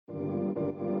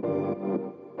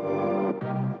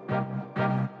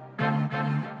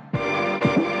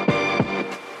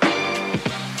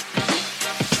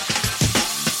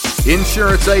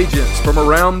Insurance agents from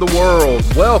around the world,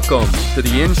 welcome to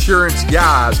the Insurance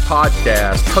Guys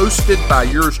podcast, hosted by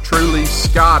yours truly,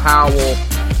 Scott Howell,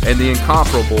 and the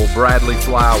incomparable Bradley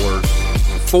Flowers.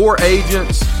 For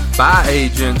agents, by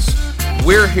agents,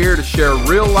 we're here to share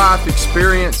real-life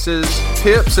experiences,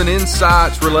 tips, and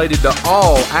insights related to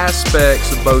all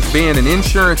aspects of both being an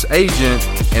insurance agent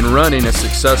and running a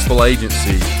successful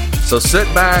agency. So sit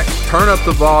back, turn up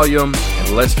the volume,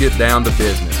 and let's get down to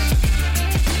business.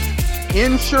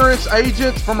 Insurance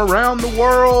agents from around the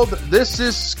world, this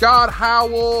is Scott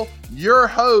Howell, your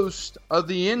host of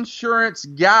the Insurance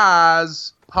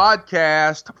Guys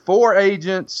podcast for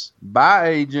agents, by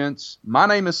agents. My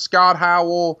name is Scott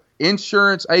Howell,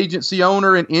 insurance agency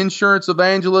owner and insurance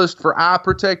evangelist for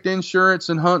iProtect Insurance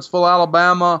in Huntsville,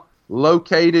 Alabama,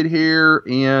 located here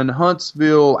in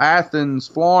Huntsville, Athens,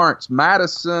 Florence,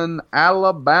 Madison,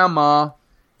 Alabama.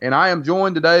 And I am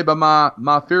joined today by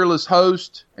my fearless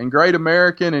host and great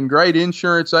American and great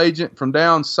insurance agent from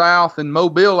down south in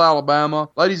Mobile, Alabama.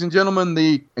 Ladies and gentlemen,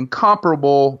 the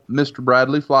incomparable Mr.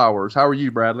 Bradley Flowers. How are you,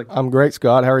 Bradley? I'm great,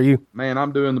 Scott. How are you? Man,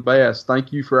 I'm doing the best.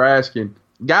 Thank you for asking.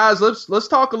 Guys, let's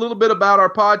talk a little bit about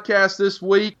our podcast this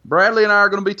week. Bradley and I are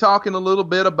going to be talking a little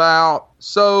bit about,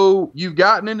 so you've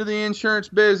gotten into the insurance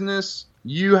business,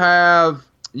 you've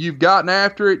gotten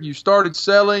after it, you started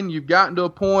selling, you've gotten to a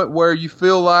point where you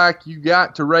feel like you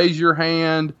got to raise your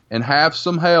hand and have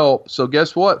some help. So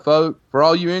guess what, folks? For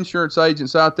all you insurance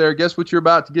agents out there, guess what you're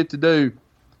about to get to do?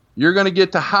 You're going to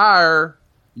get to hire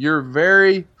your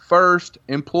very first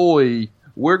employee.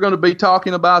 We're going to be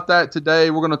talking about that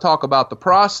today. We're going to talk about the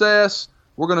process.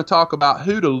 We're going to talk about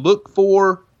who to look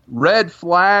for, red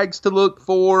flags to look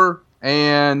for,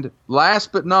 and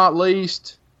last but not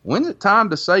least, when's it time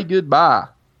to say goodbye?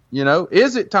 You know,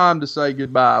 is it time to say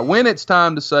goodbye? When it's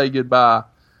time to say goodbye?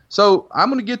 So I'm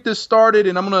going to get this started,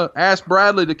 and I'm going to ask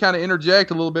Bradley to kind of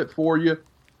interject a little bit for you.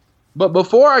 But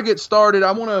before I get started,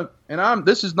 I want to, and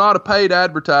this is not a paid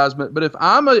advertisement, but if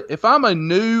I'm a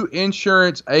new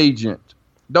insurance agent,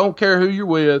 don't care who you're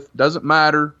with, doesn't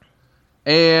matter,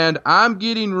 and I'm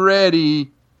getting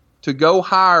ready to go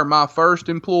hire my first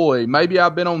employee. Maybe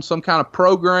I've been on some kind of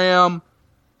program,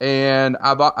 and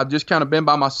I've just kind of been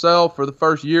by myself for the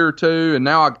first year or two, and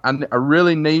now I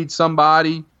really need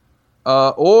somebody.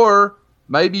 Or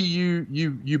maybe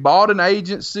you bought an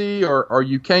agency or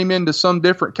you came into some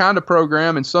different kind of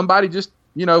program, and somebody just,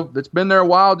 that's been there a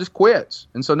while just quits.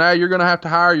 And so now you're going to have to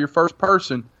hire your first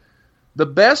person. The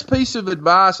best piece of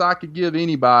advice I could give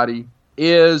anybody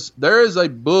is there is a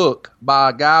book by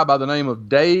a guy by the name of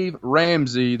Dave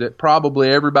Ramsey that probably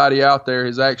everybody out there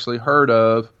has actually heard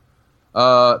of.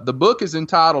 The book is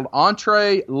entitled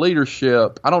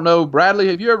EntreLeadership. I don't know, Bradley,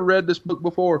 have you ever read this book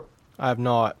before? I have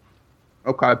not.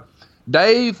 Okay.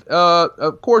 Dave,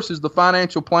 of course, is the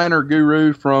financial planner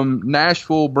guru from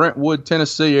Nashville, Brentwood,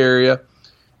 Tennessee area.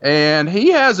 And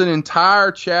he has an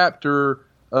entire chapter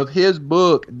of his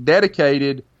book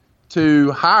dedicated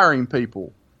to hiring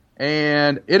people.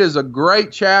 And it is a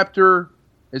great chapter.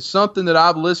 It's something that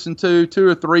I've listened to 2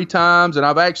 or 3 times, and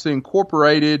I've actually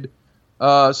incorporated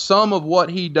some of what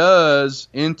he does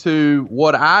into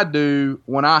what I do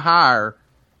when I hire.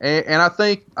 And I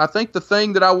think the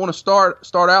thing that I want to start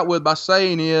out with by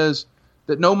saying is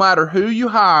that no matter who you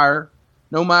hire,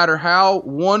 no matter how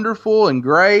wonderful and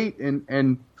great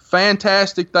and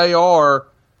fantastic they are,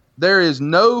 there is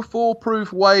no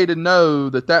foolproof way to know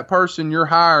that person you're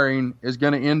hiring is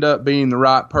going to end up being the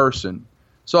right person.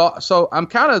 So I'm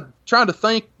kind of trying to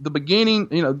think the beginning,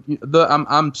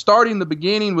 I'm starting the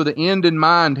beginning with the end in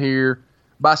mind here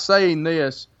by saying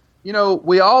this.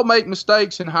 We all make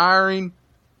mistakes in hiring.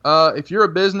 If you're a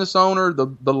business owner,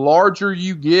 the larger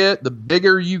you get, the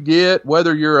bigger you get,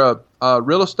 whether you're a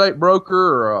real estate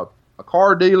broker or a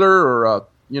car dealer or a,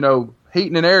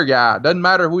 heating and air guy, doesn't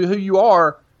matter who you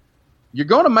are, you're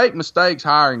going to make mistakes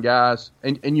hiring, guys,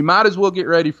 and you might as well get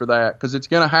ready for that because it's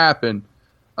going to happen.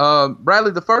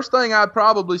 Bradley, the first thing I'd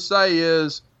probably say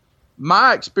is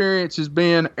my experience has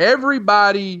been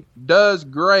everybody does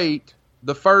great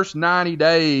the first 90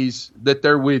 days that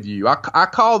they're with you. I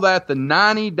call that the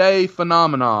 90-day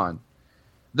phenomenon.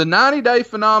 The 90-day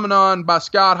phenomenon by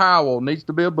Scott Howell needs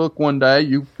to be a book one day.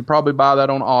 You could probably buy that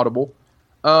on Audible.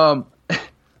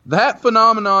 That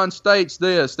phenomenon states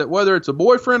this, that whether it's a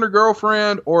boyfriend or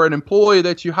girlfriend or an employee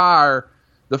that you hire,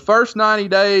 the first 90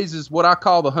 days is what I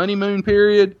call the honeymoon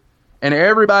period, and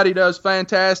everybody does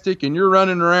fantastic, and you're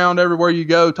running around everywhere you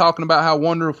go talking about how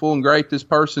wonderful and great this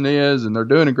person is, and they're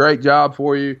doing a great job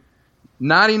for you.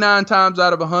 99 times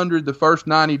out of 100, the first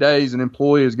 90 days, an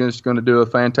employee is just going to do a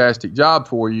fantastic job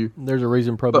for you. There's a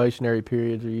reason probationary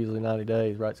periods are usually 90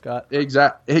 days, right, Scott?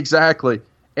 Exactly.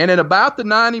 And at about the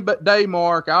 90-day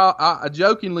mark, I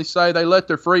jokingly say they let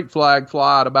their freak flag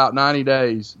fly at about 90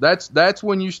 days. That's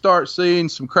when you start seeing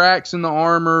some cracks in the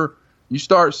armor. You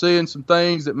start seeing some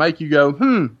things that make you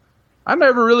go, I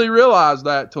never really realized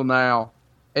that till now.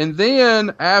 And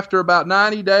then after about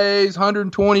 90 days,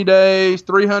 120 days,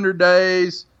 300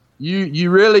 days, you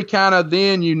really kind of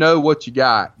then you know what you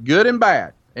got, good and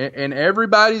bad. And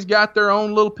everybody's got their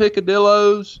own little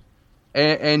picadillos.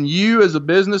 And you as a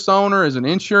business owner, as an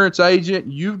insurance agent,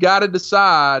 you've got to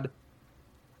decide,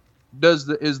 is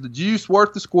the juice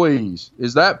worth the squeeze?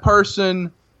 Is that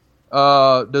person, do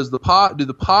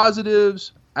the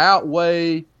positives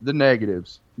outweigh the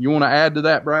negatives? You want to add to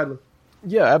that, Bradley?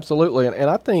 Yeah, absolutely.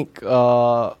 And I think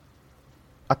the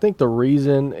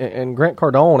reason, and Grant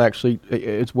Cardone actually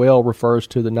as well refers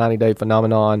to the 90-day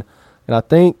phenomenon, and I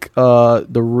think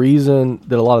the reason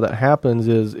that a lot of that happens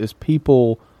is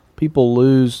people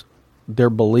lose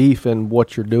their belief in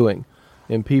what you're doing,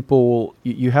 and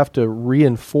you have to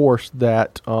reinforce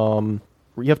that. You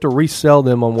have to resell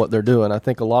them on what they're doing. I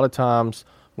think a lot of times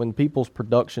when people's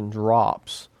production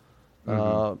drops,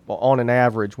 on an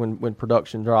average, when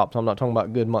production drops, I'm not talking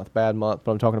about good month, bad month,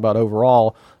 but I'm talking about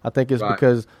overall. I think it's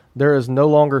because there is no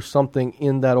longer something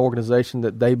in that organization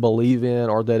that they believe in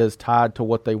or that is tied to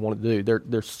what they want to do.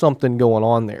 There's something going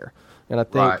on there, and I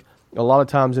think a lot of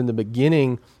times in the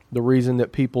beginning, the reason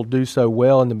that people do so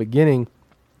well in the beginning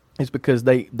is because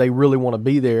they really want to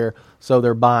be there, so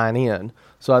they're buying in.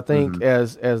 So I think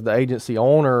as the agency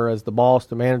owner, as the boss,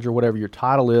 the manager, whatever your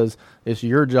title is, it's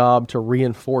your job to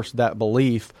reinforce that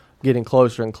belief, getting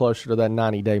closer and closer to that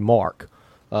 90-day mark.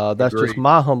 That's just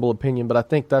my humble opinion, but I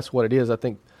think that's what it is. I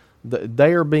think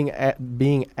they are being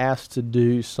asked to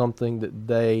do something that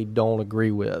they don't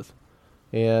agree with.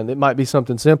 And it might be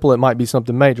something simple, it might be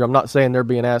something major. I'm not saying they're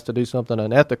being asked to do something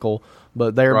unethical,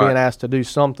 but they're being asked to do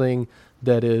something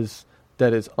that is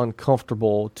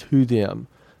uncomfortable to them.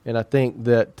 And I think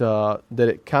that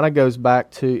it kind of goes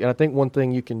back to, and I think one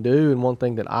thing you can do, and one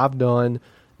thing that I've done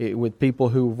with people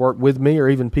who work with me, or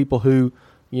even people who,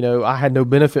 I had no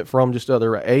benefit from, just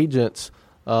other agents,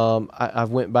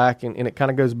 I've went back, and it kind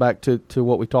of goes back to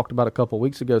what we talked about a couple of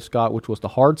weeks ago, Scott, which was the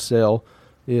hard sell,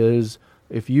 is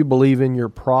if you believe in your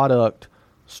product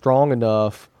strong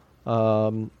enough,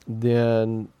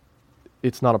 then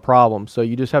it's not a problem. So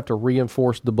you just have to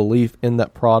reinforce the belief in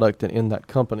that product and in that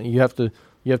company. You have to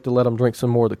let them drink some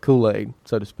more of the Kool-Aid,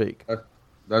 so to speak.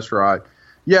 That's right.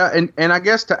 Yeah, and I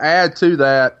guess to add to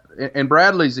that, and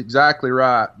Bradley's exactly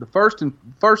right. The first thing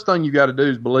you got to do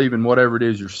is believe in whatever it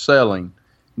is you're selling.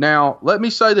 Now, let me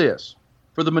say this.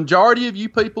 For the majority of you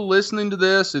people listening to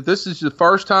this, if this is the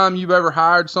first time you've ever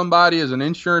hired somebody as an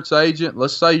insurance agent,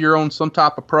 let's say you're on some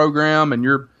type of program and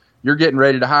you're getting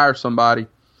ready to hire somebody,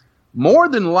 more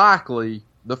than likely,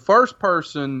 the first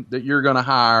person that you're going to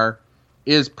hire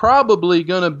is probably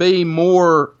going to be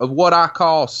more of what I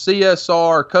call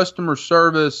CSR, customer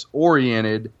service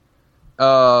oriented,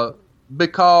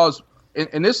 because,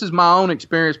 and this is my own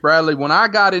experience, Bradley, when I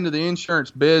got into the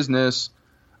insurance business,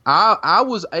 I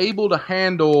was able to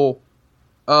handle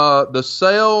the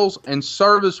sales and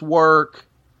service work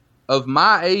of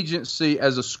my agency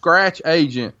as a scratch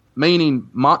agent, meaning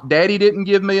Daddy didn't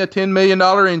give me a $10 million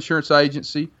insurance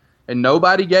agency. And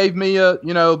nobody gave me here's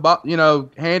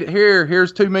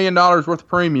 $2 million worth of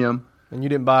premium. And you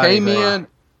didn't buy anything. Came in,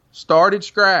 started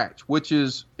scratch, which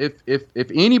is, if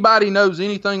anybody knows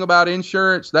anything about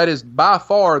insurance, that is by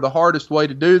far the hardest way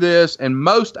to do this. And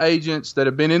most agents that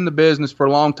have been in the business for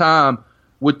a long time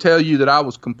would tell you that I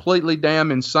was completely damn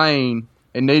insane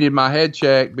and needed my head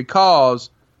checked, because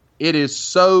it is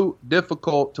so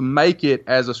difficult to make it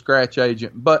as a scratch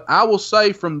agent. But I will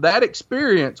say, from that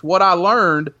experience, what I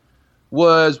learned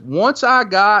was, once I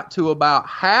got to about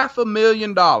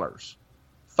 $500,000,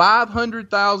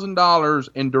 $500,000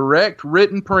 in direct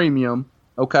written premium,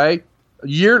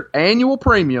 annual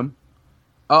premium,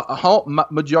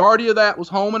 majority of that was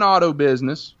home and auto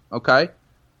business,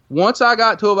 Once I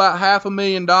got to about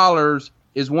 $500,000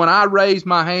 is when I raised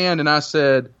my hand and I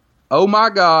said, oh my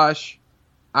gosh,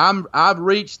 I've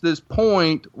reached this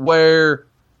point where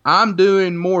I'm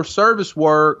doing more service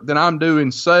work than I'm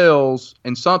doing sales,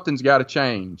 and something's got to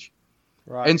change.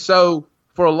 Right. And so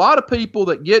for a lot of people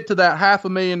that get to that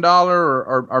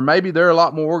 $500,000, or maybe they're a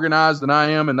lot more organized than I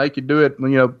am, and they could do it,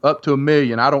 up to $1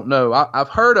 million. I don't know. I've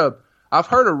heard a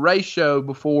ratio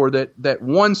before that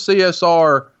one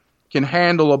CSR can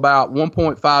handle about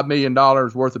 $1.5 million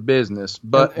worth of business.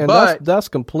 But that's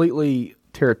completely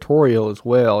territorial as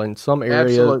well. In some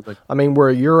areas, Absolutely. I mean, where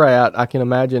you're at, I can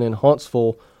imagine in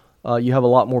Huntsville, you have a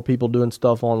lot more people doing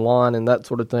stuff online and that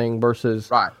sort of thing versus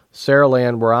Right.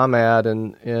 Saraland, where I'm at,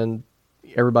 and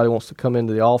everybody wants to come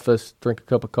into the office, drink a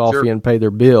cup of coffee, Sure. and pay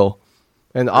their bill.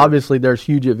 And obviously, there's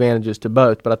huge advantages to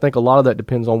both, but I think a lot of that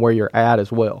depends on where you're at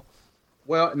as well.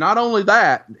 Well, not only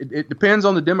that, it depends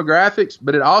on the demographics,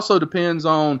 but it also depends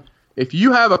on if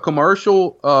you have a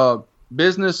commercial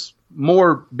business,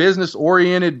 more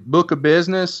business-oriented book of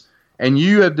business, and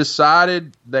you have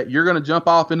decided that you're going to jump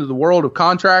off into the world of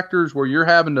contractors where you're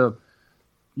having to,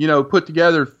 put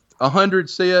together 100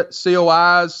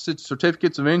 COIs,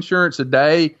 certificates of insurance a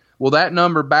day, well, that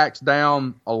number backs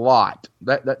down a lot.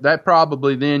 That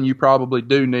probably then you probably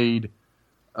do need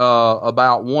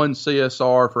about one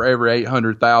CSR for every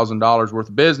 $800,000 worth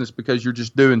of business because you're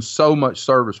just doing so much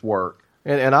service work.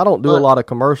 And I don't do a lot of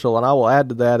commercial, and I will add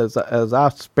to that as I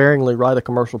sparingly write a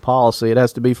commercial policy, it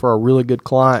has to be for a really good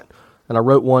client. And I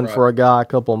wrote one for a guy a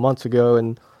couple of months ago,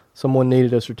 and someone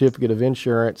needed a certificate of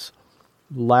insurance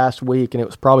last week, and it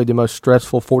was probably the most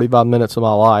stressful 45 minutes of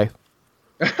my life.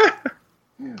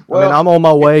 Well, I mean, I'm on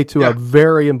my way to a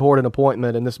very important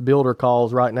appointment, and this builder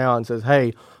calls right now and says,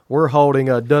 "Hey, we're holding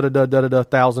a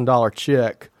 $1,000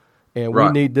 check, and we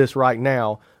need this right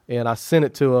now." And I sent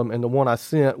it to him, and the one I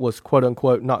sent was quote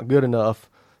unquote not good enough.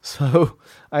 So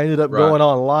I ended up going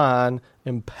online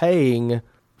and paying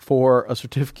for a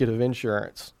certificate of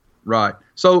insurance. Right.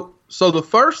 So the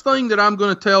first thing that I'm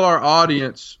going to tell our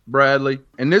audience, Bradley,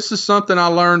 and this is something I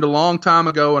learned a long time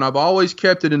ago, and I've always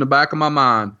kept it in the back of my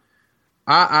mind.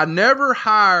 I never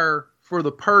hire for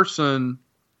the person,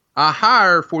 I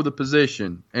hire for the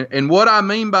position. And what I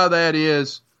mean by that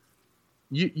is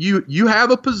you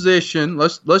have a position,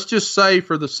 let's just say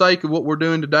for the sake of what we're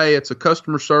doing today, it's a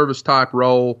customer service type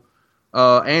role,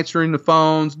 answering the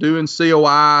phones, doing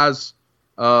COIs,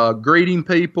 greeting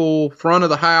people, front of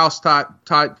the house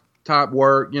type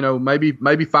work,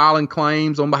 maybe filing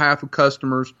claims on behalf of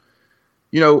customers.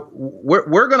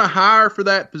 We're going to hire for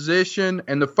that position,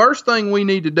 and the first thing we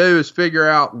need to do is figure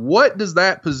out what does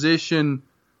that position,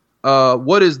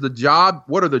 what is the job,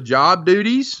 what are the job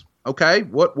duties? Okay,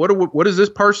 what is this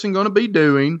person going to be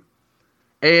doing?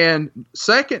 And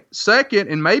second,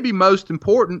 and maybe most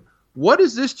important, what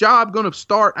is this job going to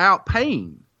start out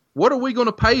paying? What are we going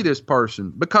to pay this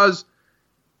person? Because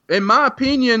in my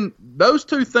opinion, those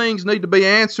two things need to be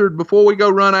answered before we go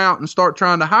run out and start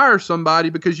trying to hire somebody,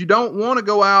 because you don't want to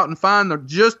go out and find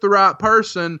just the right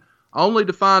person only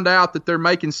to find out that they're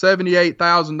making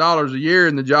 $78,000 a year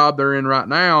in the job they're in right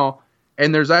now,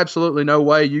 and there's absolutely no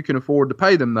way you can afford to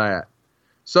pay them that.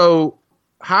 So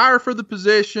hire for the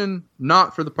position,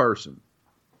 not for the person.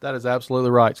 That is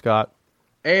absolutely right, Scott.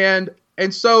 And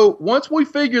so once we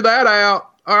figure that out,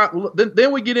 all right,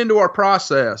 then we get into our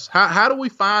process. How do we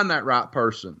find that right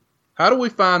person? How do we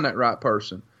find that right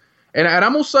person? And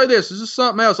I'm going to say this is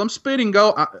something else. I'm spitting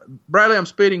gold. Bradley, I'm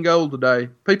spitting gold today.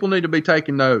 People need to be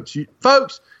taking notes.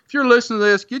 Folks, if you're listening to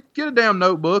this, get a damn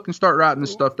notebook and start writing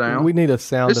this stuff down. We need a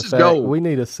sound effect. This is gold. We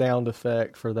need a sound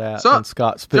effect for that. So, and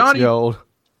Scott spits gold.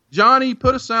 Johnny,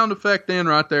 put a sound effect in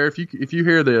right there if you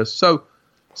hear this. So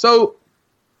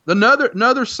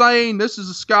another saying, this is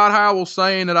a Scott Howell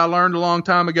saying that I learned a long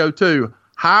time ago too.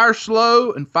 Hire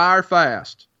slow and fire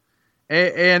fast.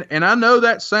 And I know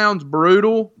that sounds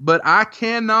brutal, but I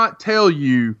cannot tell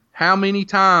you how many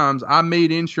times I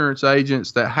meet insurance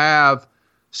agents that have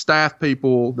staff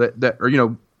people that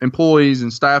are, employees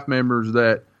and staff members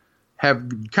that have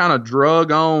kind of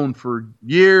drug on for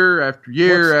year after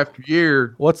year after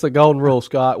year. What's the golden rule,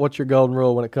 Scott? What's your golden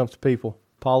rule when it comes to people?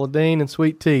 Paula Deen and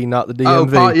Sweet Tea, not the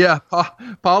DMV.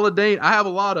 Paula Deen. I have a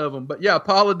lot of them, but yeah,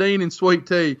 Paula Deen and Sweet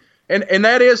Tea. And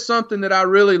that is something that I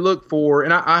really look for.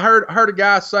 And I heard a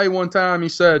guy say one time, he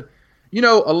said,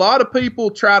 a lot of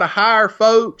people try to hire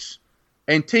folks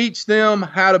and teach them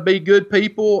how to be good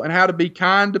people and how to be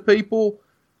kind to people.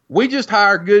 We just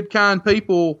hire good, kind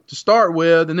people to start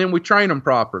with, and then we train them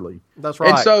properly. That's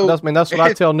right. And so, that's what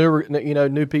I tell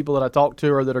new people that I talk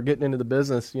to or that are getting into the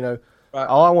business. Right.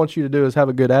 All I want you to do is have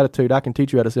a good attitude. I can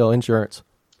teach you how to sell insurance.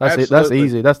 That's it. That's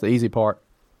easy. That's the easy part.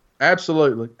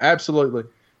 Absolutely.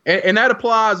 And that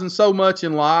applies in so much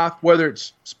in life, whether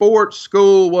it's sports,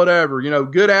 school, whatever.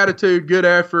 Good attitude, good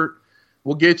effort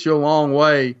will get you a long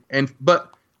way.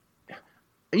 But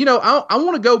I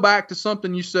want to go back to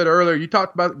something you said earlier. You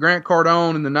talked about Grant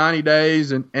Cardone in the 90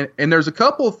 days, and there's a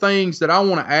couple of things that I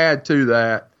want to add to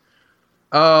that.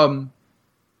 One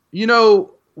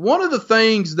of the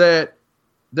things that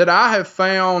I have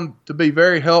found to be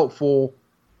very helpful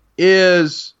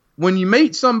is when you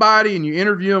meet somebody and you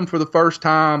interview them for the first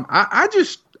time, I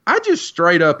just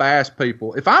straight up ask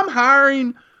people, if I'm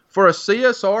hiring for a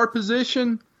CSR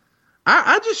position,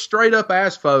 I just straight up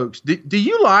ask folks, do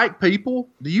you like people?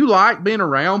 Do you like being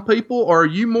around people? Or are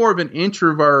you more of an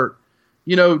introvert?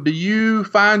 You know, do you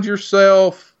find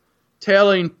yourself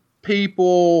telling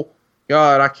people,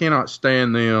 God, I cannot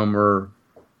stand them, or,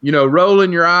 you know,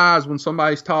 rolling your eyes when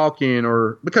somebody's talking,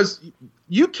 or because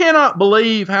you cannot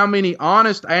believe how many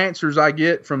honest answers I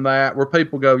get from that where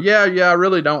people go, yeah, I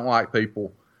really don't like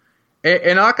people.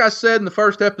 And like I said in the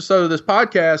first episode of this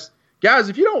podcast, guys,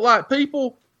 if you don't like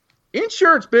people,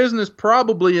 insurance business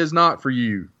probably is not for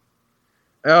you.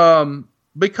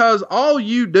 Because all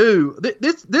you do,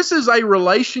 this is a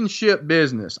relationship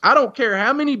business. I don't care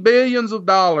how many billions of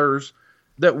dollars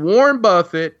that Warren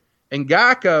Buffett and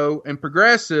Geico and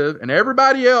Progressive and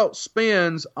everybody else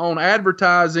spends on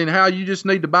advertising how you just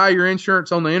need to buy your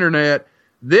insurance on the internet.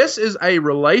 This is a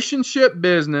relationship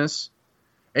business,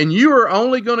 and you are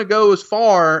only going to go as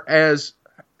far as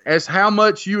how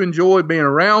much you enjoy being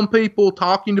around people,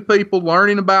 talking to people,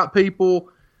 learning about people,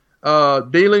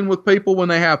 dealing with people when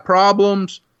they have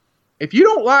problems. If you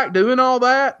don't like doing all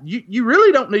that, you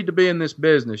really don't need to be in this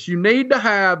business. You need to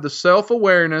have the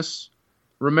self-awareness.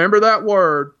 Remember that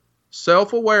word,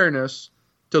 self-awareness,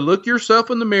 to look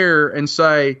yourself in the mirror and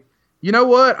say, you know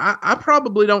what, I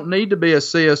probably don't need to be a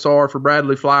CSR for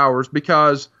Bradley Flowers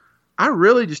because I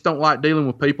really just don't like dealing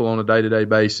with people on a day-to-day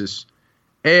basis.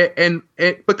 And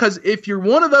because if you're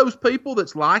one of those people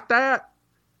that's like that,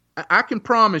 I can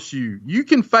promise you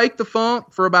can fake the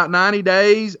funk for about 90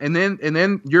 days, and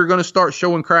then you're going to start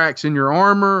showing cracks in your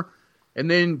armor. And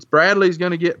then Bradley's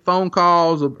going to get phone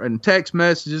calls and text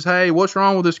messages. Hey, what's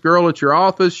wrong with this girl at your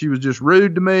office? She was just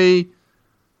rude to me.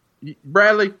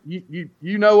 Bradley, you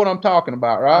know what I'm talking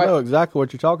about, right? I know exactly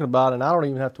what you're talking about, and I don't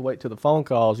even have to wait till the phone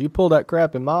calls. You pull that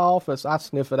crap in my office, I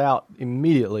sniff it out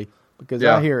immediately because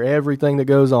I hear everything that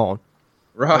goes on.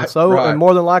 Right. And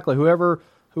more than likely, whoever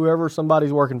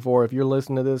somebody's working for, if you're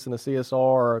listening to this in a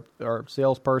CSR or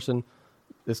salesperson,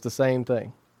 it's the same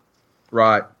thing.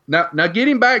 Right. Now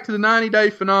getting back to the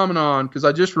 90-day phenomenon, because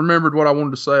I just remembered what I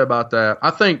wanted to say about that.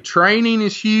 I think training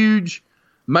is huge,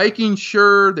 making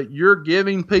sure that you're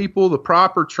giving people the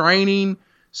proper training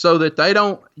so that they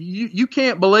don't – you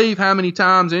can't believe how many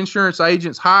times insurance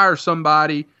agents hire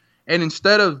somebody, and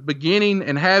instead of beginning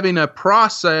and having a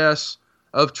process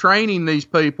of training these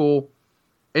people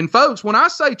 – and folks, when I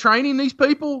say training these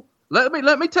people – Let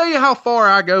me tell you how far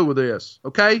I go with this,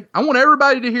 okay? I want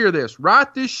everybody to hear this.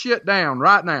 Write this shit down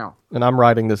right now. And I'm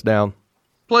writing this down.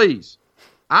 Please.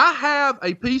 I have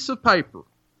a piece of paper.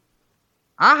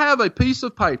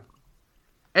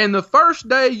 And the first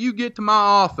day you get to my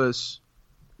office,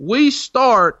 we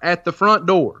start at the front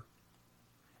door.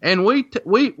 And we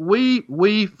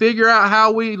figure out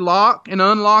how we lock and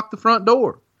unlock the front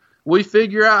door. We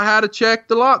figure out how to check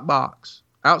the lockbox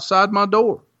outside my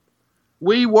door.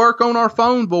 We work on our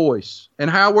phone voice and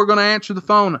how we're going to answer the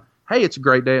phone. Hey, it's a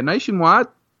great day at Nationwide.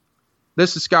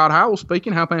 This is Scott Howell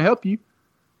speaking. How can I help you?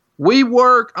 We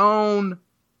work on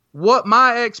what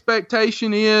my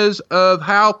expectation is of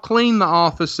how clean the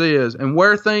office is and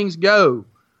where things go.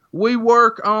 We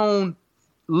work on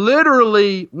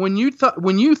literally when you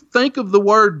think of the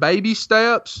word baby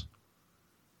steps,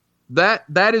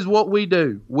 that is what we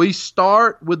do. We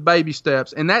start with baby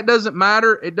steps, and that doesn't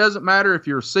matter. It doesn't matter if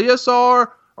you're a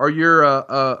CSR or you're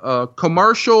a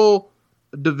commercial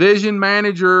division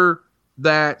manager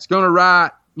that's going to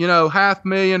write, $500,000,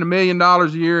 $1 million a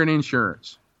year in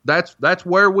insurance. That's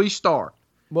where we start.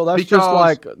 Well, that's just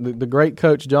like the great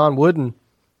coach John Wooden,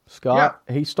 Scott.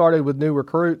 Yeah. He started with new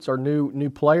recruits or new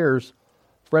players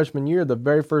freshman year. The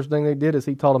very first thing they did is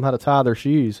he taught them how to tie their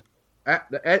shoes.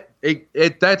 That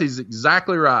is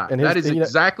exactly right. And that is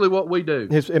exactly what we do.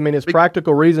 His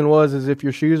practical reason is if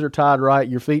your shoes are tied right,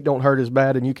 your feet don't hurt as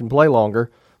bad and you can play longer.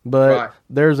 But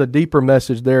there's a deeper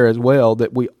message there as well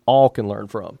that we all can learn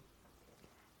from.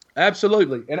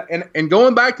 Absolutely. And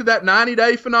going back to that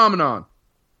 90-day phenomenon,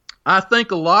 I think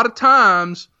a lot of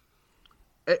times,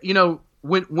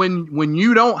 when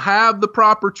you don't have the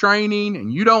proper training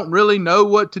and you don't really know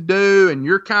what to do and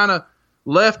you're kind of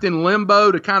left in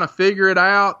limbo to kind of figure it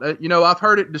out. I've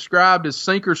heard it described as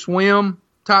sink or swim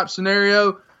type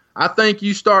scenario. I think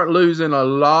you start losing a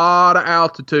lot of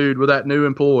altitude with that new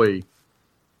employee.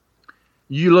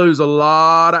 You lose a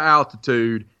lot of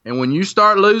altitude. And when you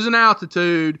start losing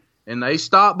altitude and they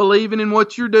stop believing in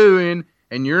what you're doing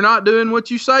and you're not doing what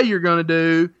you say you're going to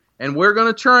do, and we're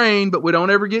going to train, but we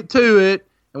don't ever get to it,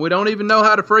 and we don't even know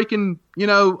how to freaking,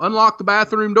 unlock the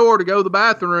bathroom door to go to the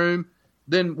bathroom,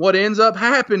 then what ends up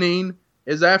happening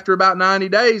is after about 90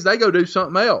 days, they go do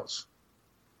something else.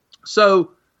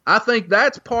 So I think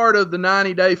that's part of the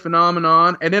 90-day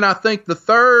phenomenon. And then I think the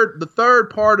third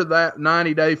part of that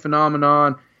 90-day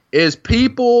phenomenon is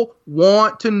people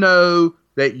want to know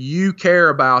that you care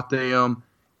about them,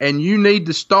 and you need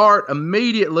to start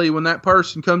immediately when that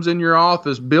person comes in your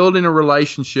office building a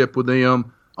relationship with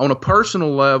them on a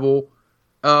personal level,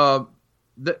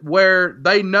 where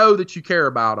they know that you care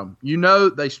about them. You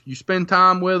know, you spend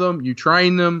time with them, you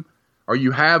train them, or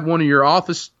you have one of your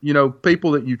office,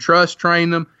 people that you trust train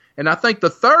them. And I think the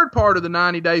third part of the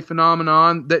 90-day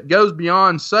phenomenon that goes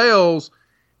beyond sales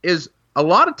is a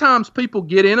lot of times people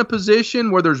get in a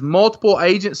position where there's multiple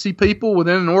agency people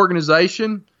within an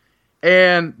organization,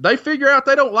 and they figure out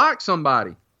they don't like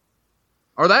somebody,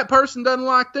 or that person doesn't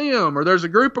like them, or there's a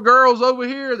group of girls over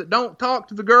here that don't talk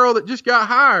to the girl that just got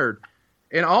hired.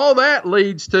 And all that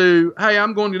leads to, hey,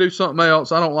 I'm going to do something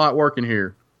else. I don't like working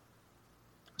here.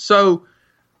 So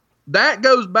that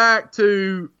goes back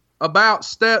to about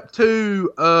step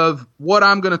 2 of what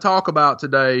I'm going to talk about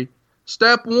today.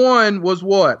 Step 1 was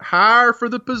what? Hire for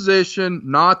the position,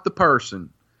 not the person.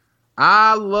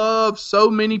 I love so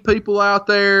many people out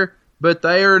there, but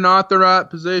they are not the right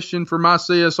position for my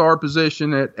CSR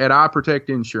position at iProtect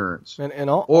Insurance. And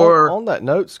on that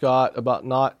note, Scott, about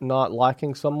not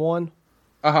liking someone,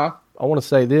 I want to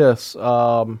say this,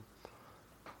 and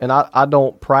I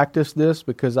don't practice this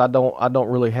because I don't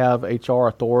really have HR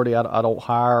authority. I don't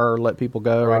hire or let people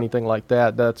go or anything like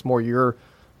that. That's more your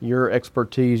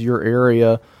expertise, your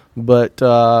area.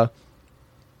 But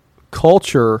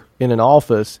culture in an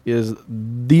office is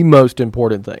the most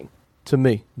important thing to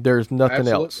me. There's nothing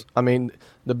else. I mean,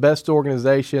 the best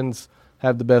organizations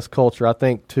have the best culture. I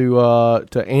think to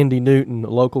Andy Newton, a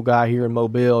local guy here in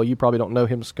Mobile, you probably don't know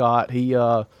him, Scott. He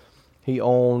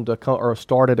owned or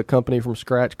started a company from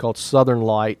scratch called Southern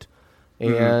Light,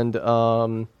 and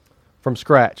from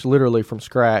scratch, literally from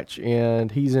scratch.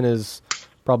 And he's in his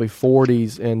probably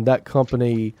 40s, and that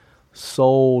company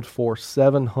sold for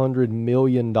 $700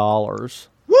 million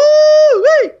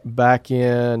back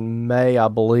in May, I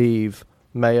believe,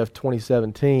 May of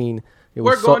 2017.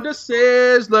 We're going to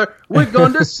Sizzler. We're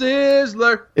going to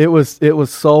Sizzler. It was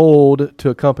sold to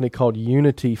a company called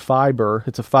Unity Fiber.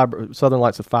 It's Southern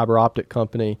Light's a fiber optic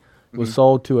company. It was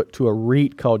sold to a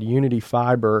REIT called Unity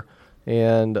Fiber,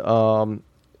 and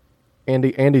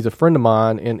Andy's a friend of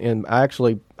mine, and I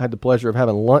actually had the pleasure of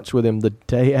having lunch with him the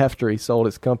day after he sold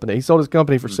his company. He sold his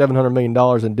company for $700 million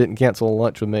and didn't cancel a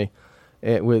lunch with me,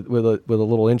 with a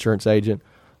little insurance agent,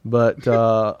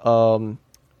 but.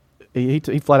 He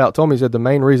flat out told me, he said the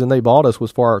main reason they bought us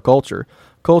was for our culture.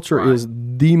 Culture is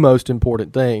the most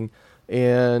important thing,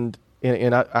 and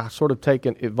I sort of take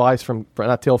advice from, and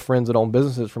I tell friends that own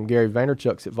businesses from Gary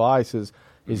Vaynerchuk's advice is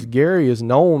Gary is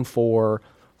known for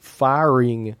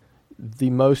firing the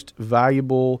most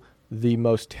valuable, the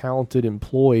most talented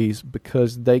employees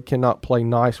because they cannot play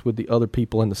nice with the other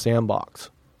people in the sandbox.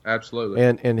 Absolutely.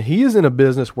 And he is in a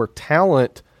business where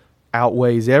talent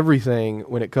outweighs everything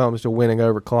when it comes to winning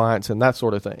over clients and that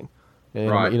sort of thing,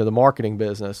 and the marketing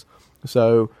business.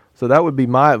 So that would be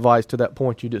my advice to that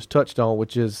point you just touched on,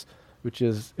 which is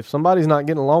if somebody's not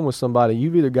getting along with somebody,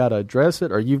 you've either got to address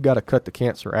it or you've got to cut the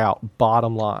cancer out.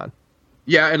 Bottom line.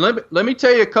 Yeah, and let me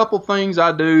tell you a couple things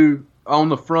I do on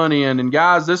the front end. And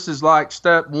guys, this is like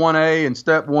step 1A and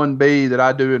step 1B that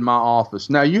I do in my office.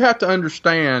 Now you have to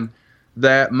understand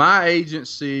that my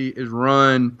agency is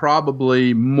run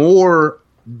probably more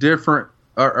different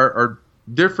or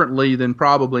differently than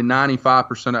probably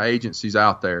 95% of agencies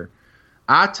out there.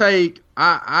 I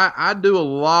do a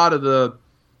lot of the,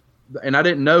 and I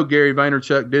didn't know Gary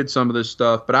Vaynerchuk did some of this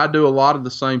stuff, but I do a lot of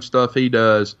the same stuff he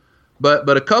does.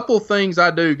 But a couple of things I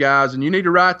do, guys, and you need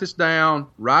to write this down,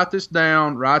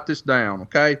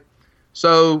 okay?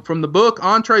 So from the book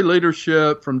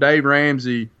EntreLeadership from Dave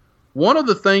Ramsey, one of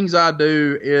the things I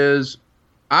do is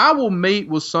I will meet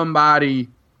with somebody.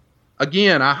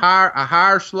 Again, I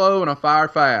hire slow and I fire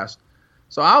fast.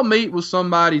 So I'll meet with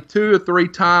somebody 2 or 3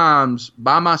 times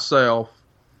by myself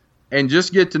and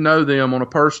just get to know them on a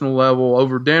personal level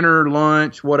over dinner,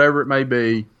 lunch, whatever it may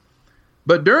be.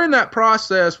 But during that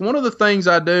process, one of the things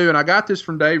I do, and I got this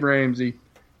from Dave Ramsey,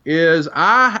 is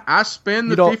I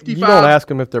spend the 55. You don't ask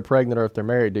them if they're pregnant or if they're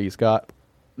married, do you, Scott?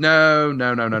 No.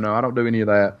 I don't do any of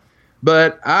that.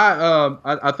 But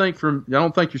I think I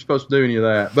don't think you're supposed to do any of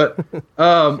that.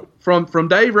 But from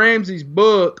Dave Ramsey's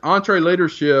book,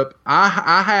 EntreLeadership,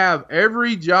 I have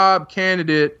every job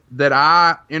candidate that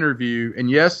I interview, and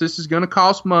yes, this is going to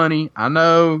cost money. I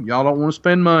know y'all don't want to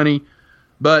spend money,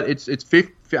 but I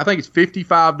think it's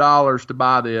 $55 to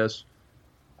buy this.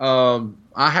 I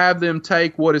have them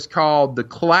take what is called the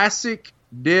Classic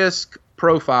Disc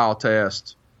Profile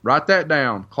Test. Write that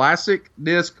down. Classic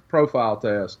disc profile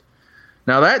test.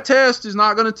 Now, that test is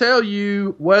not going to tell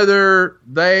you whether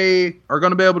they are going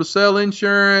to be able to sell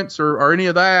insurance or any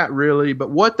of that, really.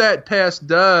 But what that test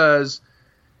does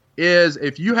is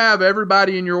if you have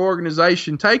everybody in your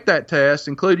organization take that test,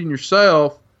 including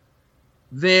yourself,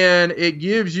 then it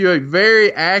gives you a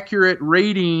very accurate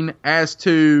reading as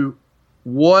to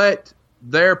what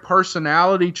their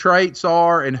personality traits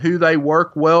are and who they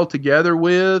work well together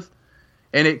with.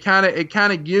 And it kind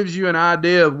of gives you an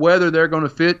idea of whether they're going to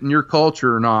fit in your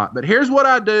culture or not. But here's what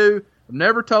I do. I've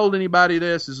never told anybody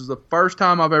this. This is the first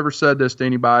time I've ever said this to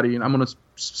anybody, and I'm going to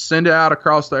send it out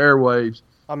across the airwaves.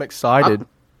 I'm excited.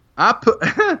 I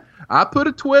put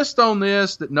a twist on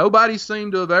this that nobody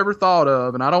seemed to have ever thought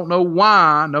of, and I don't know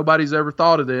why nobody's ever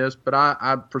thought of this, but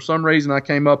I for some reason I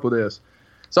came up with this.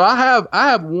 So I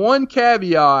have one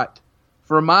caveat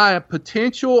for my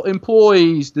potential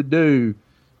employees to do,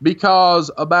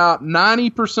 because about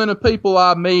 90% of people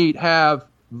I meet have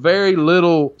very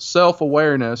little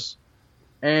self-awareness.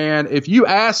 And if you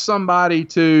ask somebody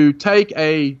to take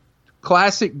a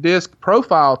classic disc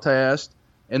profile test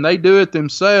and they do it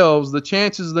themselves, the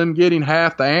chances of them getting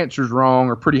half the answers wrong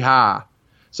are pretty high.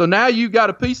 So now you've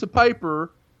got a piece of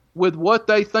paper with what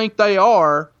they think they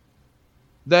are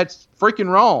that's freaking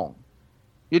wrong.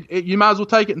 You might as well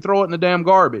take it and throw it in the damn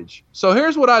garbage. So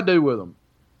here's what I do with them.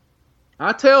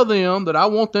 I tell them that I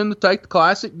want them to take the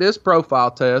classic disc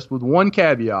profile test with one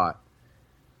caveat.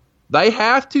 They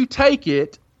have to take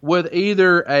it with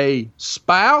either a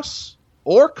spouse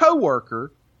or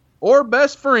coworker or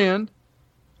best friend,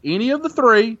 any of the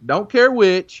three, don't care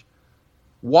which,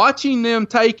 watching them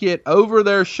take it over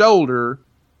their shoulder.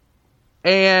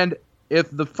 And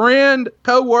if the friend,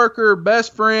 coworker,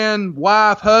 best friend,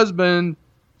 wife, husband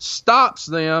stops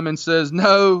them and says,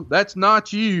 no, that's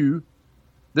not you,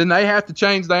 then they have to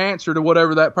change the answer to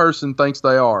whatever that person thinks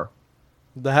they are.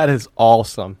 That is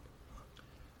awesome.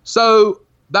 So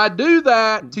I do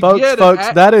that to folks, get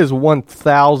that is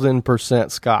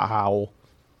 1,000% Scott Howell.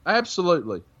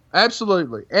 Absolutely.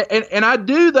 Absolutely. And I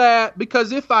do that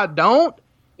because if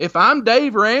I'm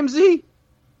Dave Ramsey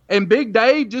and Big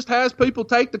Dave just has people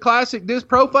take the classic disc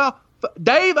profile,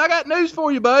 Dave, I got news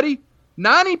for you, buddy.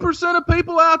 90% of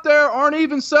people out there aren't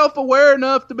even self-aware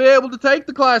enough to be able to take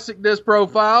the classic disc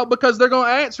profile because they're going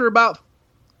to answer about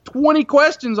 20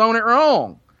 questions on it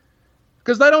wrong.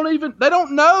 Because they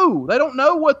don't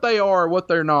know what they are or what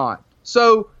they're not.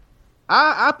 So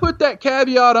I put that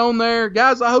caveat on there.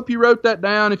 Guys, I hope you wrote that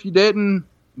down. If you didn't,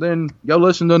 then go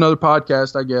listen to another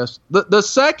podcast, I guess. The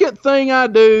second thing I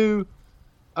do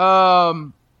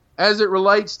as it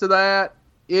relates to that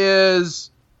is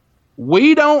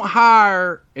we don't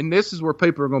hire, and this is where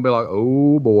people are going to be like,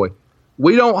 oh boy,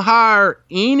 we don't hire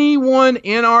anyone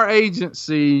in our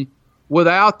agency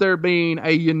without there being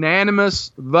a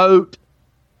unanimous vote.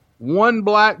 One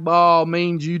blackball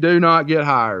means you do not get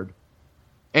hired.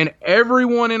 And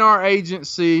everyone in our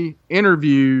agency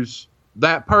interviews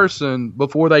that person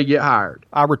before they get hired.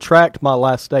 I retract my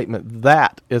last statement.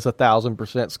 That is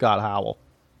 1,000% Scott Howell.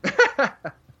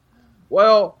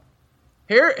 Well,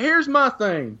 here's my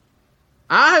thing.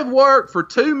 I have worked for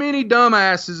too many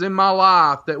dumbasses in my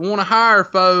life that want to hire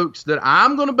folks that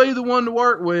I'm going to be the one to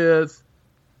work with,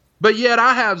 but yet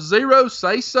I have zero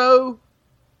say-so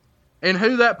in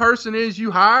who that person is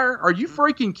you hire. Are you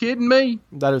freaking kidding me?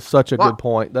 That is such a good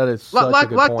point. That is such a good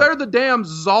point. Like they're the damn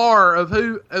czar of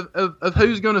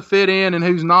who's going to fit in and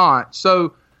who's not.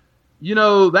 So,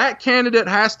 that candidate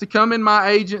has to come in my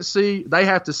agency. They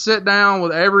have to sit down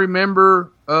with every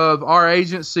member of our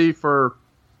agency for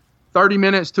 30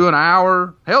 minutes to an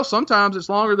hour. Hell, sometimes it's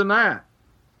longer than that.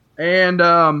 And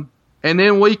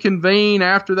then we convene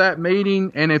after that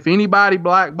meeting, and if anybody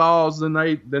blackballs,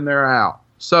 then they're out.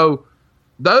 So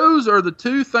those are the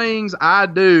two things I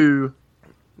do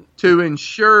to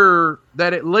ensure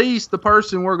that at least the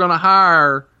person we're going to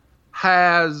hire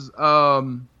has,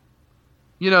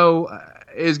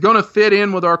 is going to fit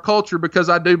in with our culture, because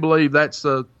I do believe that's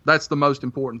the most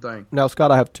important thing. Now, Scott,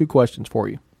 I have two questions for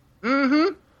you.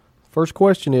 Mm-hmm. First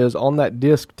question is, on that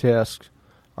disc test,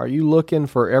 are you looking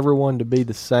for everyone to be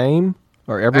the same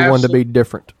or everyone to be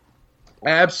different?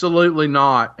 Absolutely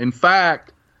not. In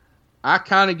fact, I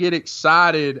kind of get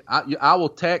excited. I will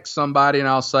text somebody and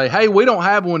I'll say, hey, we don't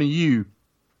have one of you.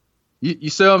 You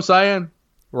see what I'm saying?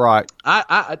 Right.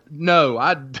 No.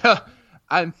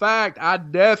 In fact, I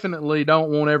definitely don't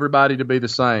want everybody to be the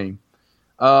same.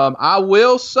 I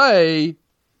will say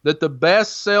that the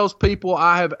best salespeople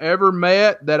I have ever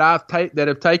met that have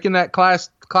taken that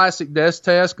classic desk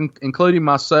test, including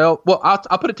myself. Well,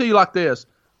 I'll put it to you like this: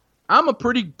 I'm a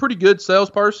pretty good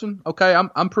salesperson. Okay,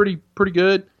 I'm pretty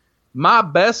good. My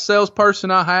best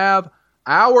salesperson I have,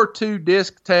 our 2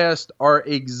 disc tests are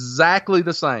exactly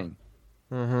the same.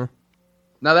 Mm-hmm.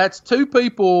 Now that's 2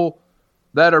 people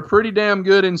that are pretty damn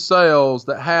good in sales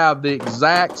that have the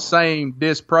exact same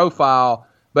disc profile,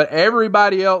 but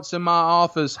everybody else in my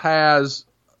office has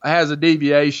a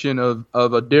deviation of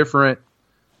a different.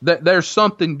 There's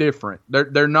something different.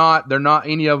 They're not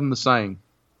any of them the same.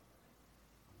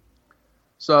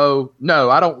 So no,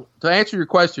 I don't. To answer your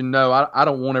question, no, I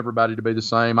don't want everybody to be the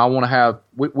same. I want to have.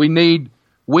 We need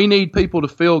people to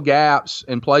fill gaps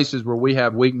in places where we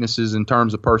have weaknesses in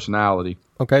terms of personality.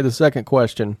 Okay. The second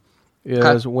question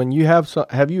is when you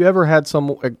have you ever had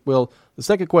some? Well, the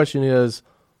second question is,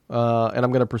 and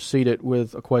I'm going to precede it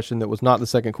with a question that was not the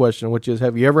second question, which is,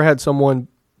 have you ever had someone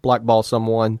blackball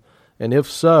someone, and if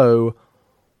so,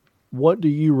 what do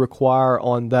you require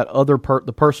on that other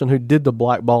the person who did the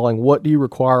blackballing? What do you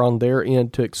require on their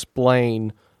end to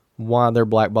explain why they're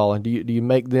blackballing? Do you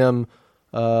make them?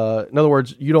 In other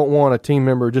words, you don't want a team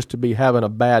member just to be having a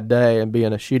bad day and be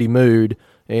in a shitty mood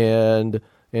and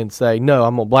say, no,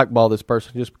 I'm gonna blackball this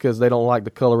person just because they don't like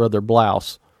the color of their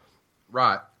blouse.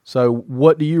 Right. So,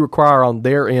 what do you require on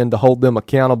their end to hold them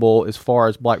accountable as far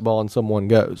as blackballing someone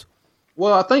goes?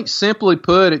 Well, I think simply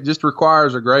put, it just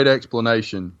requires a great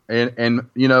explanation. And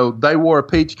you know, they wore a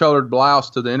peach-colored blouse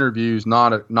to the interviews,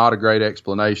 not a great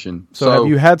explanation. So have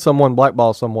you had someone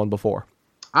blackball someone before?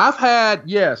 I've had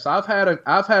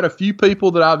a few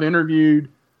people that I've interviewed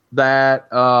that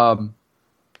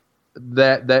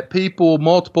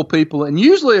multiple people, and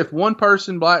usually if one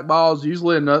person blackballs,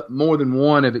 usually more than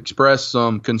one have expressed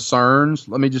some concerns.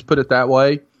 Let me just put it that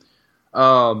way.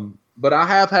 But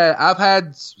I've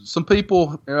had some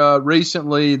people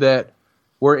recently that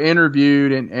were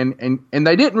interviewed and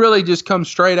they didn't really just come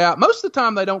straight out. Most of the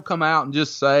time they don't come out and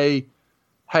just say,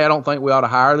 hey, I don't think we ought to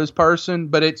hire this person.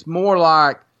 But it's more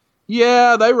like,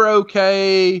 yeah, they were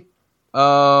okay.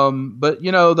 But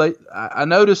you know, I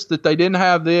noticed that they didn't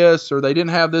have this or they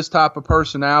didn't have this type of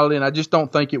personality, and I just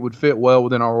don't think it would fit well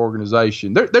within our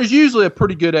organization. There's usually a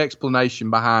pretty good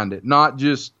explanation behind it, not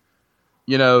just,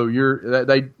 you know,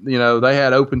 they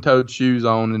had open-toed shoes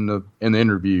on in the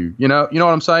interview. You know what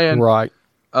I'm saying? Right.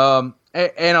 And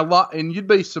you'd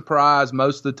be surprised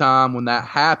most of the time when that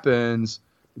happens,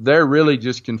 they're really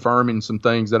just confirming some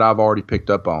things that I've already picked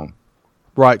up on.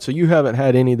 Right. So you haven't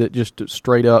had any that just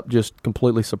straight up just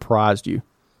completely surprised you?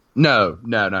 No.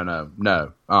 I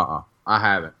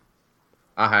haven't.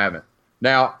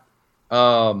 Now,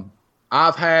 I've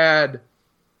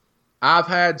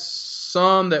had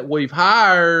some that we've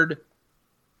hired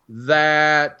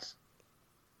that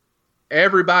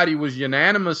everybody was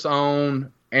unanimous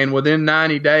on, and within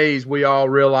 90 days, we all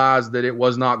realized that it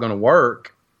was not going to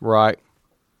work. Right.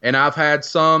 And I've had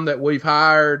some that we've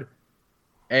hired,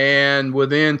 and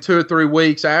within 2 or 3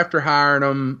 weeks after hiring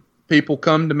them, people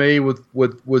come to me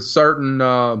with certain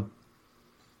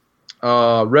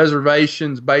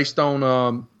reservations based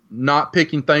on not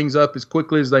picking things up as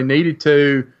quickly as they needed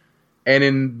to. And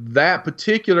in that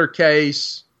particular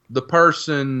case, the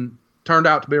person turned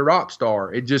out to be a rock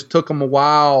star. It just took them a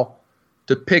while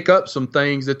to pick up some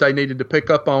things that they needed to pick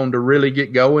up on to really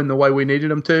get going the way we needed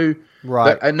them to.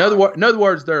 Right. In other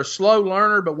words, they're a slow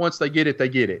learner, but once they get it, they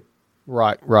get it.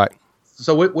 Right.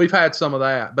 So we've had some of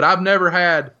that, but I've never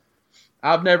had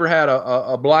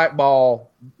a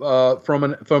blackball from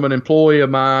an employee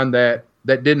of mine that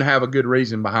didn't have a good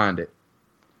reason behind it.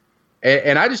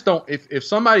 And I just don't. If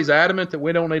somebody's adamant that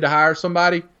we don't need to hire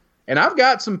somebody, and I've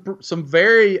got some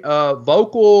very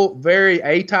vocal, very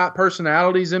A-type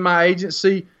personalities in my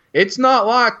agency, it's not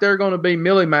like they're going to be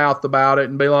mealy-mouthed about it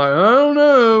and be like, oh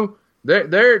no.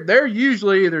 They're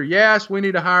usually either yes, we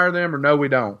need to hire them, or no, we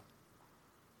don't.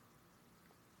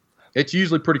 It's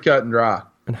usually pretty cut and dry.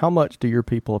 And how much do your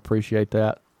people appreciate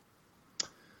that?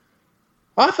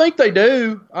 I think they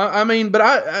do. I mean, but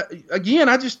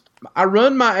I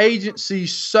run my agency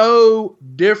so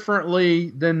differently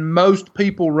than most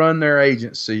people run their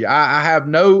agency. I have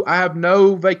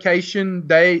no vacation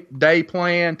day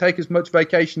plan. Take as much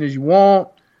vacation as you want.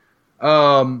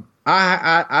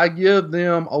 I give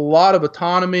them a lot of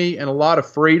autonomy and a lot of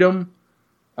freedom.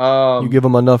 You give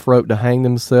them enough rope to hang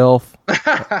themselves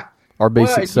or be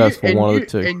successful, one of the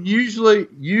two. And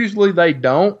usually they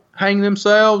don't hang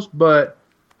themselves, but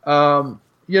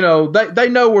you know, they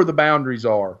know where the boundaries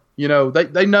are. You know,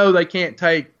 they know they can't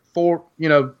take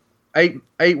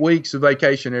 8 weeks of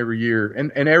vacation every year,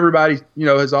 and everybody, you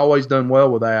know, has always done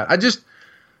well with that.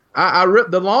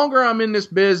 The longer I'm in this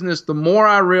business, the more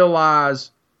I realize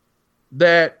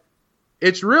that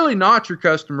it's really not your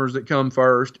customers that come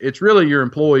first. It's really your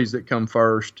employees that come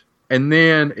first. And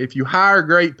then if you hire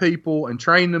great people and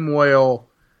train them well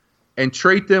and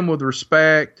treat them with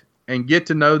respect and get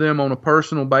to know them on a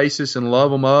personal basis and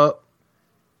love them up,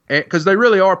 because they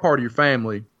really are part of your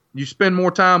family. You spend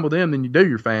more time with them than you do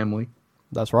your family.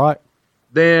 That's right.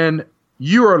 Then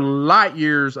you are light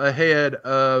years ahead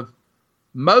of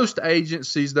most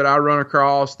agencies that I run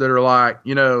across that are like,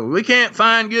 we can't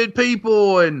find good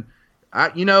people, and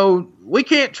we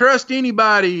can't trust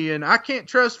anybody, and I can't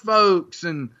trust folks.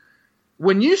 And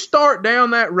when you start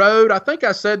down that road, I think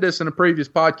I said this in a previous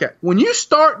podcast, when you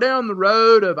start down the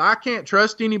road of I can't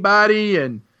trust anybody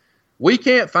and we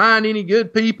can't find any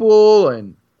good people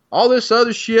and all this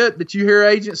other shit that you hear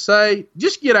agents say,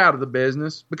 just get out of the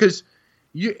business. Because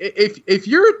if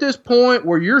you're at this point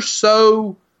where you're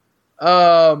so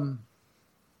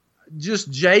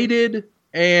just jaded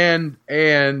and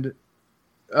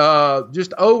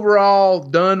just overall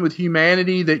done with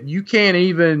humanity that you can't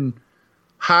even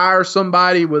hire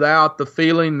somebody without the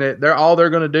feeling that all they're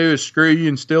going to do is screw you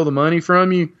and steal the money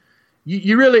from you,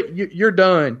 you're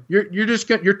done. You're just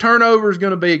your turnover is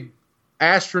going to be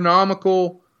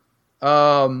astronomical.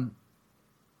 I'll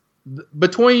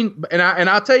tell you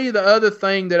the other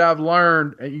thing that I've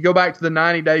learned. You go back to the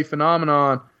 90-day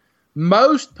phenomenon.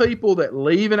 Most people that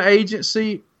leave an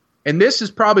agency, and this is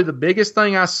probably the biggest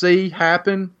thing I see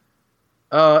happen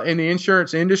in the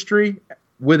insurance industry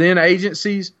within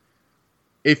agencies.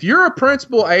 If you're a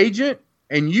principal agent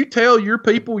and you tell your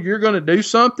people you're going to do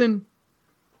something,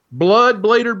 blood,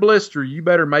 bleed, or blister, you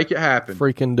better make it happen.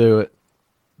 Freaking do it.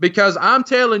 Because I'm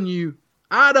telling you,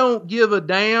 I don't give a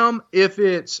damn if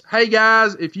it's, hey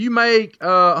guys, if you make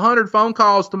 100 phone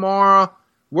calls tomorrow,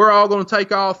 we're all going to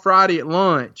take off Friday at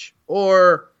lunch.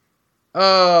 Or,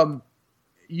 tell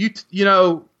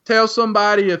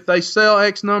somebody if they sell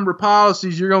X number of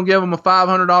policies, you're going to give them a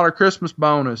 $500 Christmas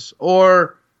bonus.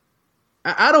 Or,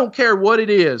 I don't care what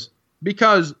it is,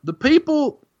 because the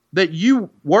people that you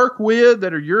work with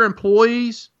that are your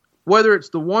employees, whether it's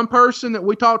the one person that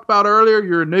we talked about earlier,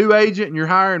 you're a new agent and you're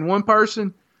hiring one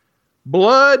person,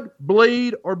 blood,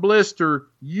 bleed, or blister,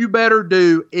 you better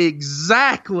do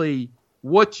exactly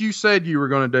what you said you were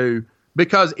going to do.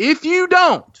 Because if you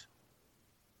don't,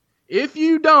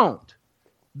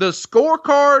 the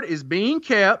scorecard is being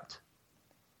kept,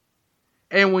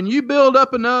 and when you build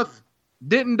up enough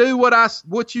didn't do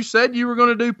what you said you were going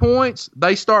to do points,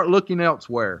 they start looking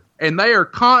elsewhere. And they are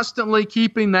constantly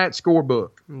keeping that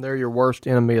scorebook. And they're your worst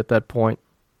enemy at that point.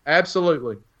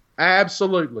 Absolutely.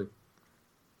 Absolutely.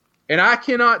 And I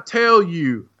cannot tell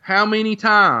you how many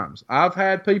times I've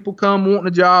had people come wanting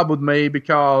a job with me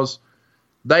because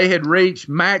they had reached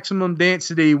maximum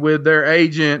density with their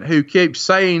agent who keeps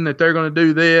saying that they're going to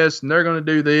do this and they're going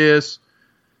to do this.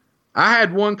 I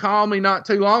had one call me not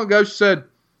too long ago. She said,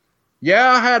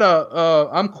 yeah, I had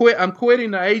I'm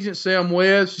quitting the agency I'm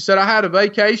with. She said, I had a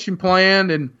vacation planned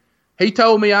and he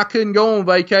told me I couldn't go on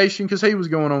vacation because he was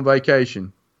going on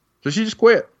vacation. So she just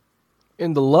quit.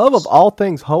 In the love of all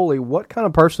things holy, what kind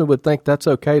of person would think that's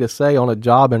okay to say on a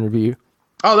job interview?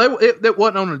 Oh, that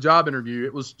wasn't on a job interview.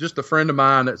 It was just a friend of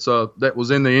mine that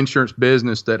was in the insurance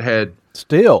business that had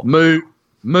still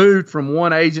moved from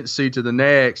one agency to the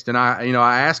next. And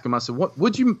I asked him, I said, what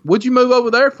would you move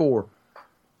over there for?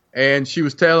 And she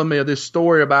was telling me this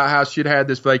story about how she'd had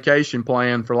this vacation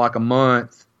plan for like a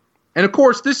month. And of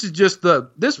course, this was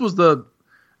the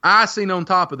icing on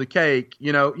top of the cake,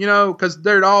 because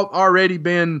there'd already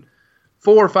been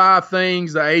 4 or 5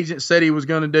 things the agent said he was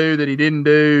going to do that he didn't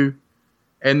do.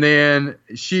 And then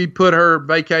she put her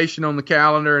vacation on the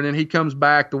calendar, and then he comes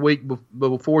back the week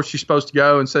before she's supposed to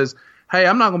go and says, hey,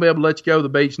 I'm not going to be able to let you go to the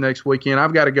beach next weekend.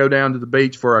 I've got to go down to the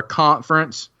beach for a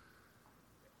conference,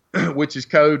 which is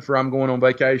code for I'm going on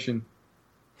vacation.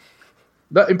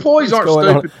 The employees aren't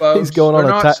stupid, folks. He's going on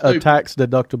a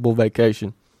tax-deductible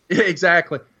vacation. Yeah,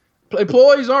 exactly.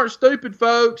 Employees aren't stupid,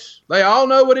 folks. They all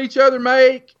know what each other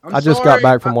make. I just got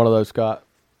back from one of those, Scott.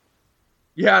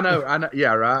 Yeah, I know.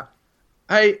 Yeah, right.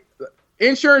 Hey,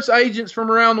 insurance agents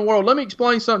from around the world, let me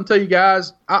explain something to you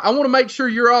guys. I want to make sure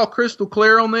you're all crystal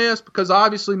clear on this, because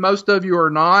obviously most of you are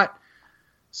not.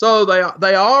 So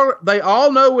they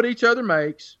all know what each other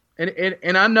makes.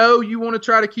 And I know you want to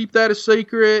try to keep that a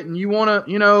secret, and you want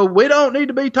to, we don't need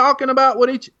to be talking about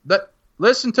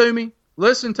listen to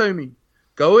me.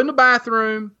 Go in the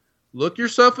bathroom, look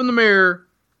yourself in the mirror.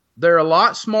 They're a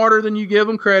lot smarter than you give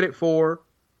them credit for.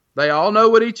 They all know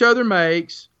what each other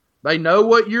makes. They know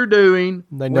what you're doing.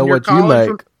 They know what you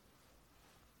make.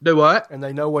 Do what? And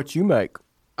they know what you make.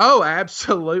 Oh,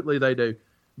 absolutely they do.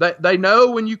 They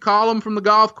know when you call them from the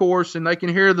golf course and they can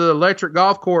hear the electric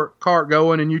golf cart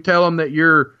going, and you tell them that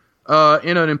you're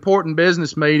in an important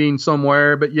business meeting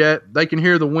somewhere, but yet they can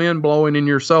hear the wind blowing in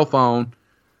your cell phone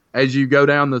as you go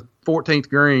down the 14th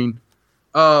green.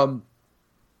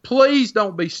 Please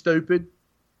don't be stupid.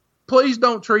 Please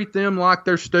don't treat them like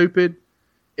they're stupid.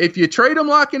 If you treat them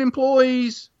like an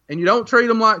employees and you don't treat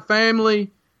them like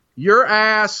family, your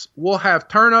ass will have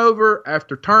turnover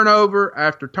after turnover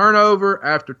after turnover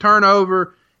after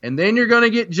turnover, and then you're going to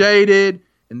get jaded,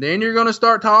 and then you're going to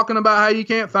start talking about how you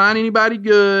can't find anybody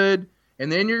good,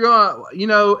 and then you're going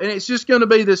to, and it's just going to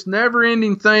be this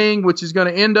never-ending thing, which is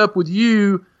going to end up with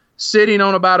you sitting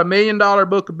on about $1 million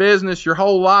book of business your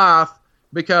whole life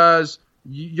because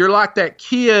you're like that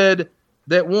kid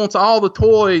that wants all the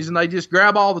toys, and they just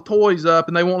grab all the toys up,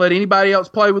 and they won't let anybody else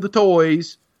play with the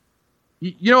toys.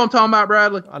 You know what I'm talking about,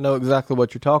 Bradley? I know exactly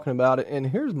what you're talking about. And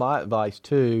here's my advice,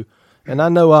 too. And I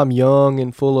know I'm young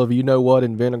and full of you-know-what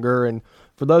and vinegar. And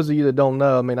for those of you that don't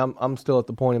know, I mean, I'm still at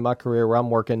the point in my career where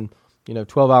I'm working,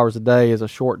 12 hours a day is a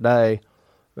short day.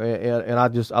 And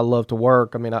I love to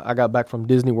work. I mean, I got back from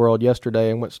Disney World yesterday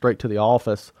and went straight to the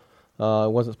office. I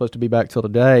wasn't supposed to be back till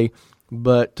today.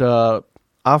 But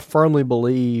I firmly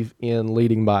believe in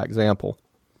leading by example.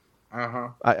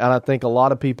 And I think a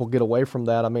lot of people get away from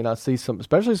that. I mean, I see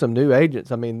especially some new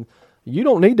agents. I mean, you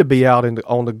don't need to be out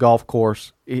on the golf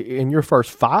course in your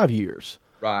first 5 years,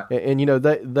 right? And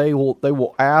they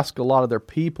will ask a lot of their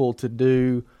people to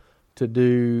do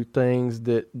things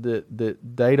that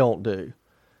they don't do,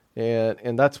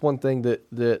 and that's one thing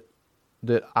that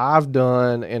I've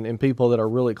done, and people that are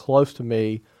really close to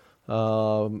me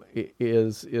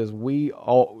is we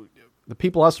all, the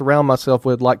people I surround myself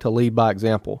with, like to lead by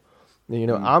example.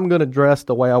 I'm going to dress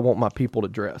the way I want my people to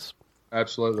dress.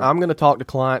 Absolutely. I'm going to talk to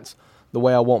clients the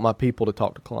way I want my people to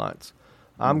talk to clients.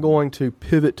 I'm going to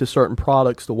pivot to certain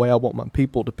products the way I want my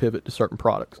people to pivot to certain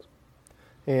products.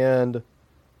 And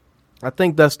I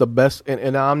think that's the best.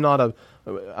 And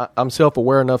I'm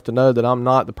self-aware enough to know that I'm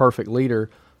not the perfect leader,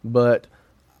 but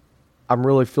I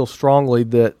really feel strongly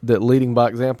that leading by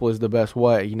example is the best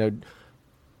way.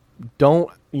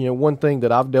 One thing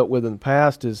that I've dealt with in the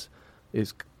past is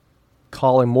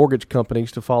calling mortgage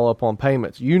companies to follow up on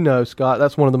payments. Scott,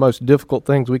 that's one of the most difficult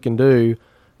things we can do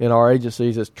in our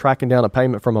agencies is tracking down a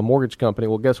payment from a mortgage company.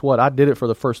 Well, guess what? I did it for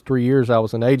the first 3 years I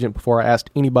was an agent before I asked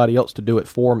anybody else to do it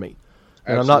for me.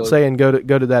 And Absolutely. I'm not saying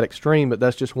go to that extreme, but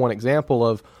that's just one example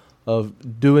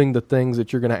of doing the things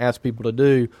that you're going to ask people to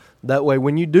do. That way,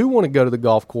 when you do want to go to the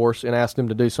golf course and ask them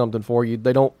to do something for you,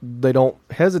 they don't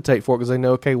hesitate for it because they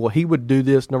know, okay, well, he would do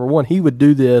this. Number one, he would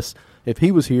do this if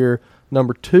he was here.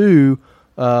 Number two,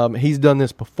 he's done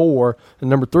this before. And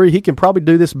number three, he can probably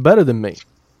do this better than me.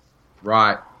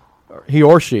 Right. He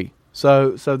or she.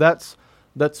 So that's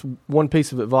one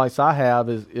piece of advice I have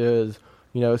is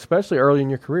especially early in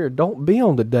your career, don't be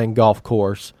on the dang golf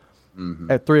course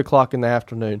at 3:00 in the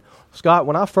afternoon. Scott,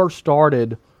 when I first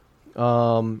started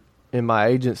in my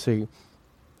agency,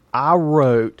 I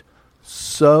wrote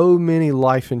so many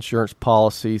life insurance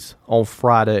policies on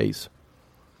Fridays.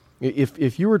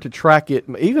 If you were to track it,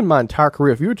 even my entire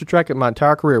career,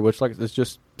 which it's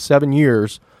just 7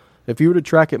 years, if you were to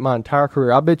track it my entire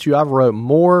career, I bet you I've wrote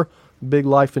more big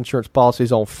life insurance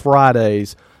policies on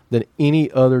Fridays than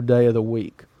any other day of the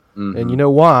week. And you know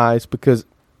why? It's because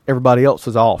everybody else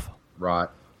is off. Right.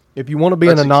 If you want to be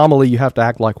an anomaly, you have to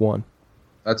act like one.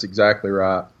 That's exactly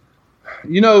right.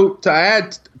 To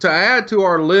add to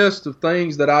our list of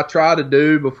things that I try to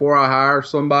do before I hire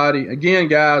somebody, again,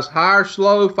 guys, hire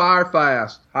slow, fire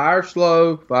fast. Hire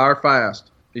slow, fire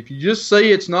fast. If you just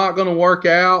see it's not going to work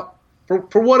out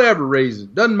for whatever reason,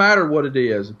 doesn't matter what it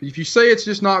is. If you see it's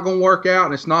just not going to work out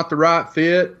and it's not the right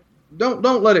fit,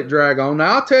 don't let it drag on.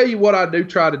 Now, I'll tell you what I do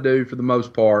try to do for the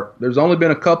most part. There's only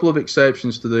been a couple of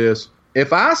exceptions to this.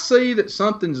 If I see that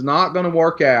something's not going to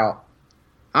work out,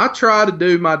 I try to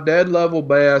do my dead level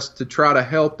best to try to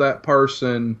help that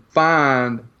person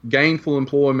find gainful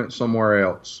employment somewhere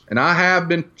else. And I have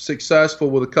been successful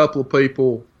with a couple of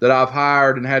people that I've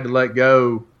hired and had to let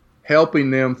go,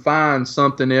 helping them find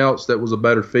something else that was a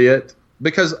better fit.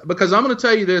 Because I'm going to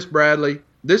tell you this, Bradley,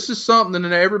 this is something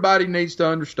that everybody needs to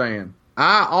understand.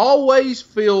 I always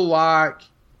feel like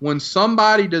when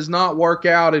somebody does not work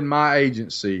out in my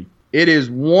agency, it is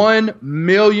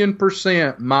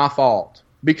 1,000,000% my fault.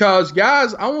 Because,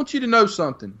 guys, I want you to know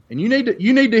something, and you need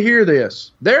to hear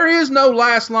this. There is no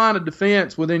last line of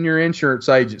defense within your insurance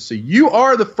agency. You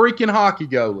are the freaking hockey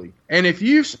goalie. And if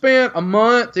you've spent a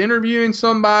month interviewing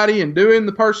somebody and doing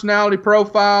the personality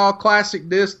profile, classic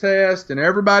DISC test, and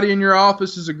everybody in your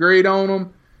office has agreed on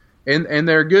them, and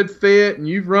they're a good fit, and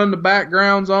you've run the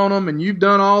backgrounds on them, and you've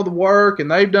done all the work, and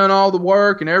they've done all the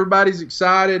work, and everybody's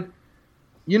excited,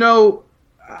 you know,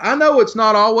 I know it's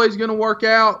not always going to work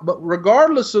out, but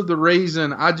regardless of the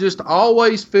reason, I just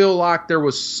always feel like there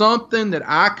was something that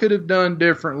I could have done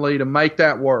differently to make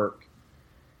that work.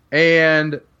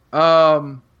 And I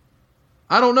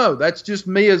don't know. That's just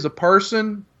me as a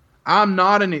person. I'm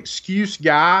not an excuse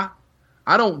guy.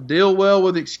 I don't deal well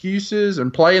with excuses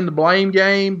and playing the blame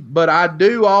game, but I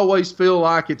do always feel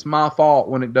like it's my fault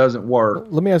when it doesn't work.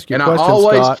 Let me ask you a question,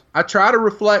 question, Scott. I try to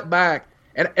reflect back.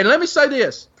 And let me say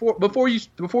this before you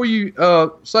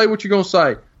say what you're going to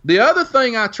say. The other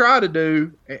thing I try to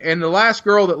do, and the last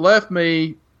girl that left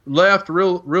me left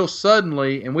real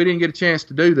suddenly, and we didn't get a chance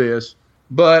to do this,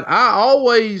 but I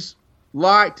always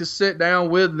like to sit down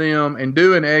with them and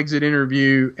do an exit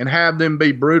interview and have them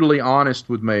be brutally honest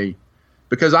with me,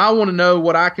 because I want to know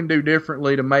what I can do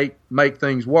differently to make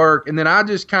things work. And then I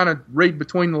just kind of read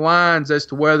between the lines as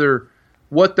to whether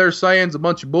what they're saying is a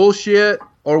bunch of bullshit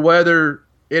or whether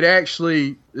it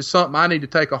actually is something I need to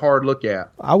take a hard look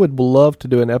at. I would love to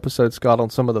do an episode, Scott, on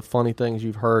some of the funny things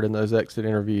you've heard in those exit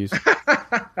interviews.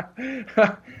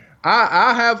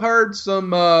 I have heard some,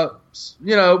 but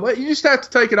you just have to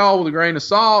take it all with a grain of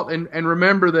salt and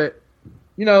remember that,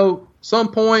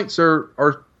 some points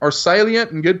are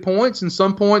salient and good points, and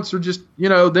some points are just,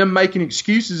 them making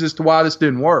excuses as to why this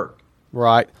didn't work.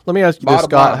 Right. Let me ask you this,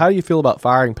 Scott. How do you feel about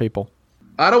firing people?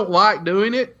 I don't like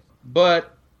doing it,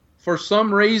 but for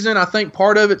some reason, I think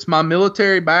part of it's my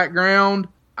military background.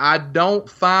 I don't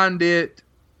find it,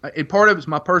 and part of it's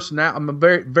my personality. I'm a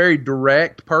very, very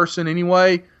direct person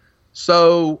anyway.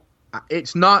 So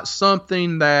it's not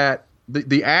something that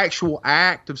the actual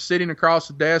act of sitting across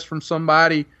the desk from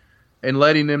somebody and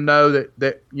letting them know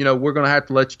that we're going to have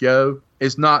to let you go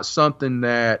is not something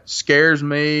that scares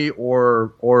me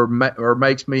or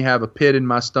makes me have a pit in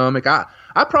my stomach.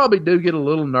 I probably do get a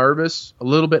little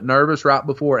bit nervous right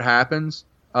before it happens.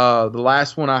 The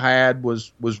last one I had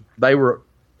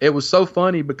it was so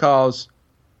funny because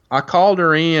I called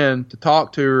her in to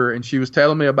talk to her, and she was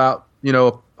telling me about,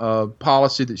 a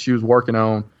policy that she was working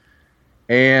on.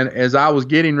 And as I was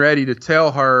getting ready to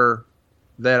tell her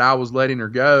that I was letting her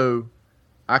go,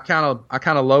 I kind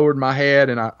of lowered my head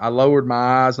and I lowered my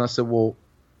eyes, and I said, well,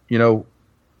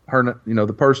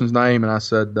 the person's name. And I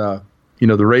said, the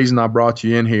reason I brought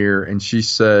you in here. And she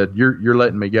said, you're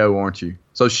letting me go, aren't you?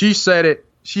 So she said it.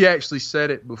 She actually said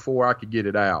it before I could get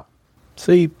it out.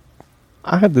 See,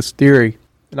 I have this theory,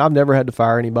 and I've never had to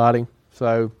fire anybody.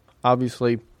 So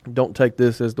obviously don't take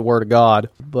this as the word of God,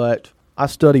 but I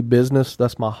study business.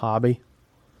 That's my hobby.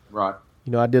 Right.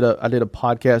 I did a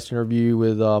podcast interview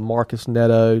with Marcus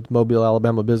Neto, Mobile,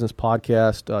 Alabama Business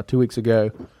Podcast, 2 weeks ago,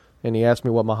 and he asked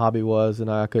me what my hobby was, and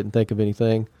I couldn't think of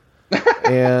anything.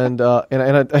 and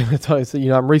I said,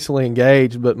 I'm recently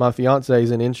engaged, but my fiance is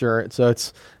in insurance, so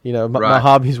it's my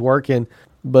hobby's working,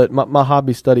 but my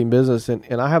hobby's studying business,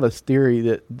 and I have a theory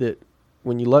that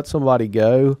when you let somebody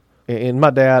go. And my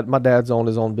dad's owned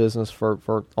his own business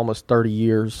for almost 30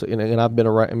 years, and I've been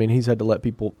around. I mean, he's had to let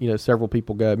people, several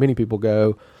people go, many people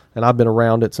go, and I've been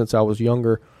around it since I was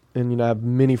younger. And I have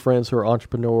many friends who are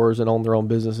entrepreneurs and own their own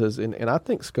businesses. And I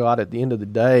think, Scott, at the end of the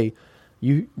day,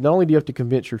 you not only do you have to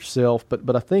convince yourself,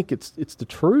 but I think it's the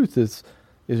truth is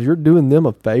you're doing them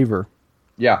a favor.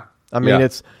 Yeah. I mean,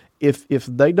 it's if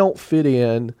they don't fit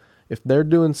in, if they're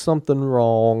doing something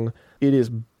wrong, it is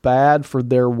bad for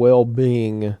their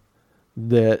well-being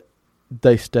that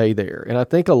they stay there. And I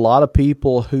think a lot of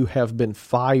people who have been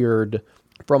fired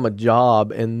from a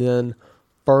job and then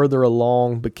further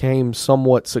along became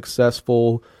somewhat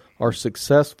successful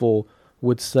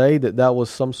would say that was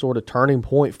some sort of turning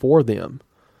point for them.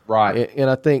 Right. And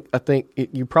I think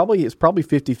it's probably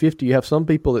 50-50. You have some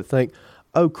people that think,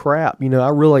 oh crap, I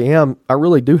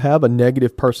really do have a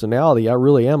negative personality. I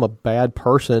really am a bad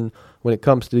person when it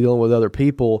comes to dealing with other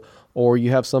people. Or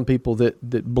you have some people that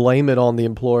blame it on the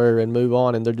employer and move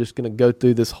on, and they're just going to go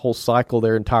through this whole cycle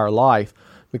their entire life.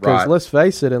 Because let's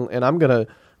face it, and I'm going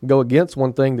to go against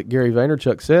one thing that Gary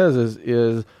Vaynerchuk says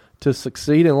is to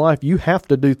succeed in life, you have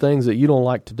to do things that you don't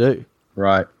like to do.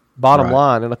 Right. Bottom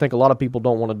line, and I think a lot of people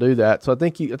don't want to do that. So I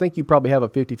think you probably have a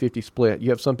 50-50 split. You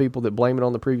have some people that blame it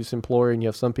on the previous employer, and you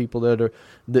have some people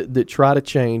that try to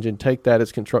change and take that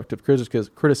as constructive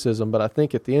criticism. But I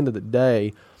think at the end of the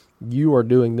day, you are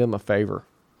doing them a favor.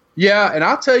 Yeah, and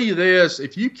I'll tell you this,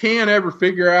 if you can't ever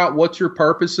figure out what your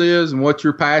purpose is and what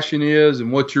your passion is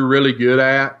and what you're really good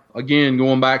at, again,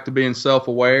 going back to being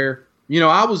self-aware,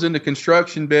 I was in the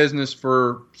construction business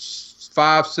for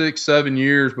 5, 6, 7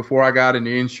 years before I got into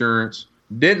insurance.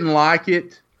 Didn't like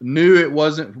it. knew it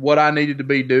wasn't what I needed to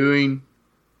be doing.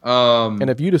 And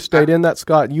if you'd have stayed in that,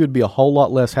 Scott, you would be a whole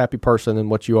lot less happy person than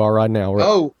what you are right now. Right?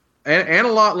 Oh, and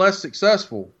a lot less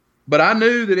successful. But I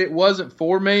knew that it wasn't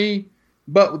for me.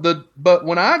 But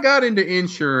when I got into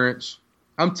insurance,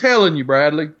 I'm telling you,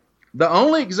 Bradley, the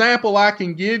only example I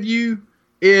can give you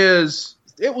is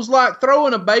it was like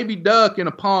throwing a baby duck in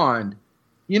a pond.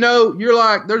 You know, you're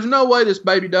like, there's no way this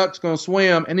baby duck's going to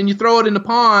swim. And then you throw it in the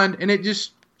pond and it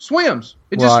just swims.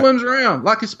 It just swims around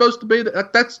like it's supposed to be.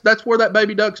 That's where that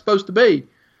baby duck's supposed to be.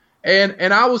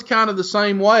 And I was kind of the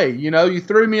same way. You know, you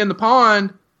threw me in the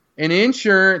pond in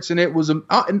insurance, and it was, and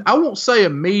I won't say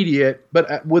immediate,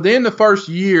 but within the first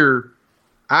year,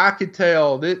 I could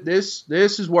tell that this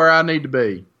is where I need to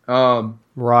be.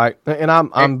 Right. And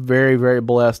I'm very, very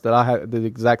blessed that I had the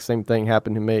exact same thing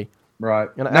happen to me. Right.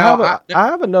 And I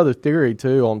have another theory,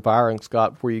 too, on firing,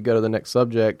 Scott, before you go to the next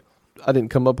subject. I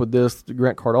didn't come up with this.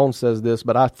 Grant Cardone says this,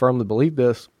 but I firmly believe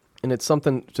this. And it's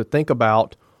something to think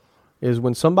about is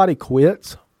when somebody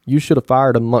quits, you should have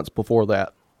fired them months before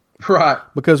that. Right.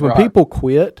 Because when people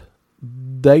quit,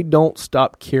 they don't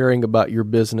stop caring about your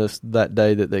business that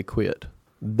day that they quit.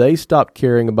 They stop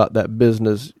caring about that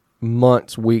business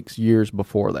months, weeks, years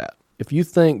before that. If you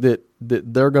think that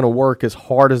they're going to work as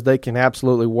hard as they can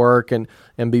absolutely work and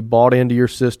be bought into your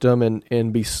system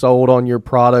and be sold on your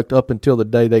product up until the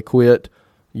day they quit,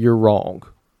 you're wrong.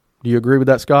 Do you agree with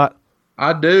that, Scott?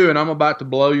 I do, and I'm about to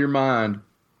blow your mind.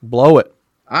 Blow it.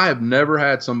 I have never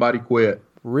had somebody quit.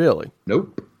 Really?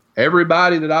 Nope.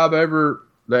 Everybody that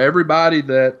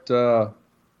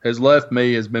has left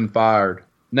me has been fired.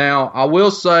 Now, I will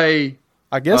say,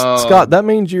 I guess, Scott, that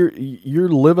means you're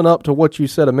living up to what you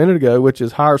said a minute ago, which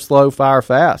is hire slow, fire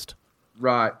fast.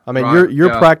 Right. I mean,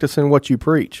 you're practicing what you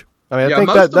preach. I mean, I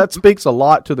think that speaks a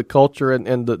lot to the culture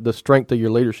and the strength of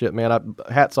your leadership, man.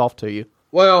 Hats off to you.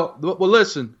 Well,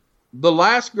 listen. The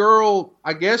last girl,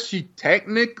 I guess she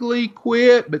technically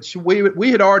quit, but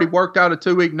we had already worked out a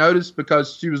 2-week notice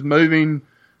because she was moving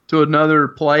to another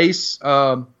place.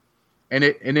 And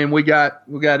then we got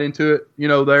into it, you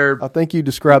know, there. I think you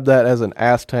described that as an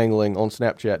ass tangling on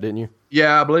Snapchat, didn't you?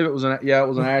 Yeah, I believe it was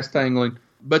an ass tangling.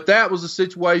 But that was a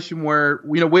situation where,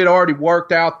 you know, we had already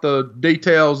worked out the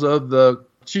details of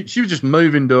she was just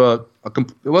moving to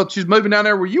she's moving down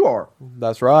there where you are.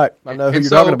 That's right. I know who you're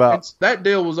talking about. That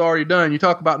deal was already done. You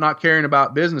talk about not caring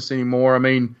about business anymore. I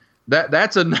mean,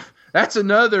 that's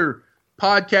another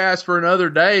podcast for another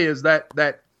day, is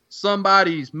that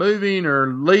somebody's moving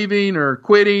or leaving or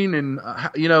quitting, and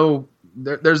you know,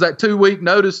 there's that 2-week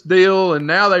notice deal, and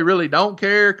now they really don't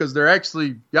care because they're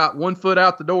actually got one foot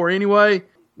out the door anyway.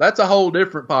 That's a whole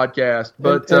different podcast.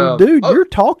 But dude, you're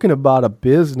talking about a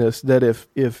business that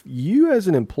if you as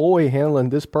an employee handling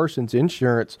this person's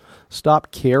insurance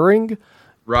stop caring,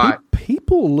 right,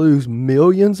 people lose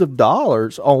millions of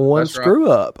dollars on one screw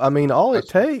up. I mean, it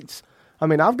takes. I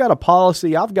mean, I've got a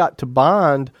policy I've got to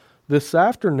bind this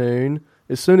afternoon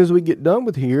as soon as we get done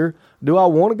with here. Do I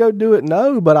want to go do it?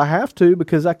 No, but I have to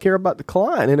because I care about the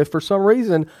client. And if for some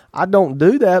reason I don't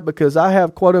do that because I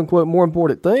have quote unquote more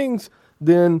important things,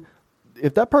 then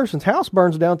if that person's house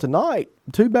burns down tonight,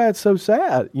 too bad, so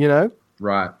sad, you know?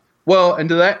 Right. Well, and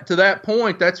to that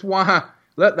point, that's why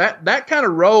that kind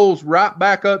of rolls right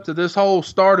back up to this whole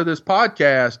start of this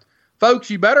podcast.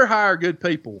 Folks, you better hire good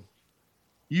people.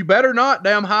 You better not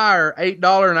damn hire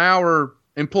 $8 an hour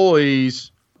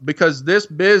employees, because this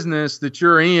business that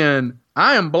you're in,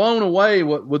 I am blown away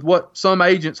with what some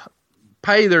agents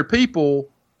pay their people,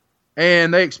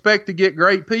 and they expect to get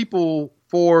great people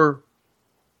for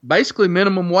basically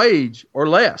minimum wage or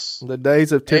less. The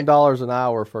days of $10 an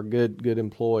hour for good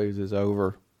employees is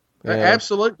over.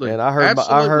 Absolutely. And I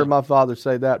heard my father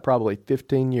say that probably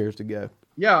 15 years ago.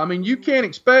 Yeah, I mean, you can't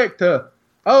expect to,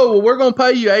 we're going to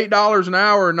pay you $8 an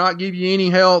hour and not give you any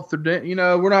health, or, you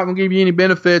know, we're not going to give you any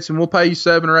benefits, and we'll pay you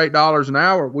 $7 or $8 an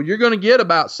hour. Well, you're going to get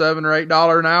about $7 or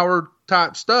 $8 an hour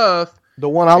type stuff. The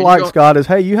one I like, Scott, is,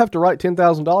 hey, you have to write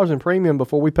 $10,000 in premium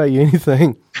before we pay you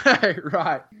anything.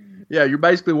 Right. Yeah, you're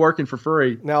basically working for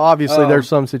free. Now, obviously, there's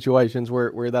some situations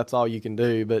where that's all you can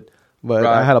do, but right.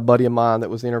 I had a buddy of mine that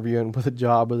was interviewing with a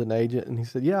job with an agent, and he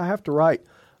said, yeah, I have to write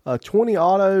 20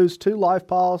 autos, 2 life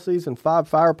policies, and 5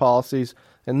 fire policies,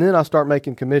 and then I start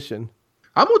making commission.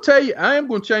 I'm going to tell you, I am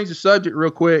going to change the subject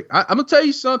real quick. I'm going to tell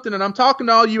you something, and I'm talking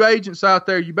to all you agents out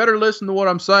there. You better listen to what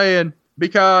I'm saying,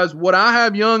 because what I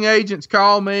have young agents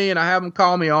call me, and I have them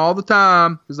call me all the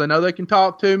time because they know they can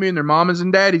talk to me and their mamas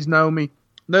and daddies know me.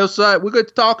 They'll say, we get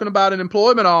to talking about an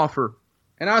employment offer.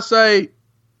 And I say,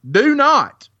 do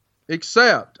not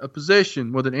accept a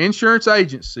position with an insurance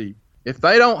agency if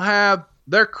they don't have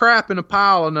their crap in a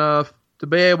pile enough to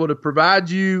be able to provide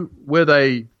you with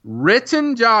a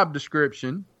written job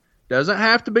description. Doesn't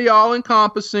have to be all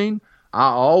encompassing. I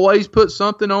always put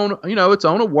something on, it's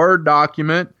on a Word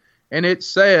document, and it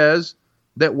says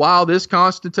that while this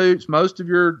constitutes most of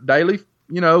your daily,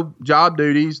 job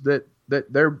duties, that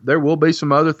there will be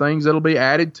some other things that'll be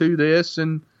added to this,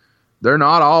 and they're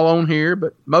not all on here,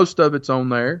 but most of it's on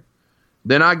there.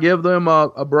 Then I give them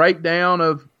a breakdown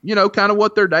of, kind of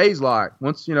what their day's like.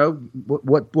 Once,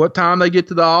 what time they get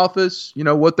to the office,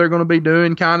 what they're going to be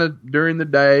doing kind of during the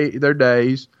day, their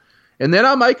days. And then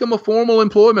I make them a formal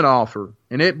employment offer,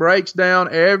 and it breaks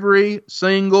down every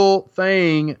single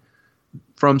thing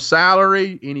from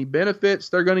salary, any benefits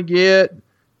they're going to get.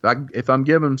 If I'm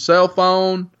giving them cell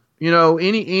phone,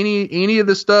 any of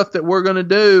the stuff that we're going to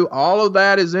do, all of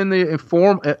that is in the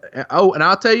form. Oh, and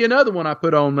I'll tell you another one I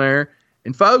put on there.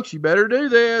 And folks, you better do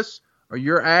this, or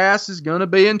your ass is going to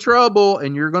be in trouble,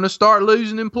 and you're going to start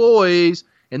losing employees.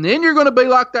 And then you're going to be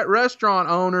like that restaurant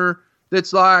owner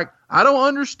that's like, I don't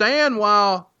understand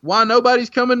why nobody's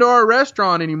coming to our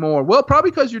restaurant anymore. Well,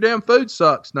 probably because your damn food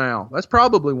sucks now. That's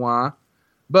probably why.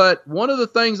 But one of the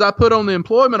things I put on the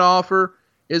employment offer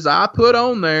is I put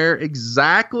on there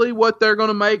exactly what they're going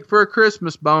to make for a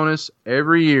Christmas bonus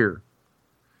every year.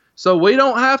 So we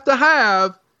don't have to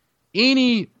have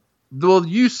any, well,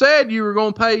 you said you were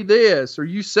going to pay this, or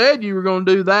you said you were going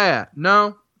to do that.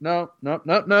 No.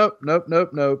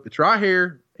 It's right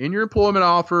here in your employment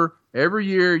offer. Every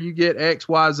year you get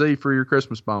XYZ for your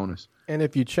Christmas bonus. And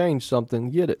if you change something,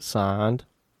 get it signed.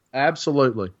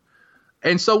 Absolutely.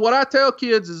 And so what I tell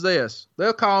kids is this.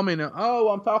 They'll call me and,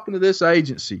 I'm talking to this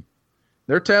agency.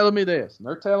 They're telling me this, and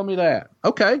they're telling me that.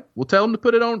 Okay, we'll tell them to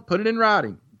put it in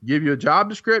writing. Give you a job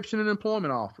description and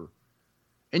employment offer.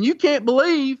 And you can't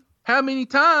believe how many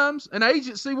times an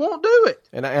agency won't do it.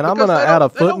 And I'm going to add a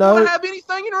footnote. They don't want to have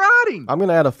anything in writing. I'm going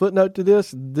to add a footnote to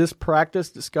this. This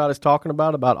practice that Scott is talking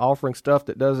about offering stuff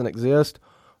that doesn't exist,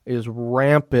 is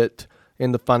rampant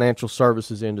in the financial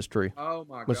services industry. Oh,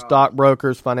 my God. With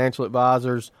stockbrokers, financial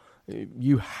advisors,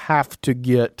 you have to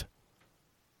get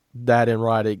that in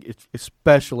writing,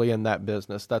 especially in that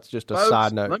business. That's just a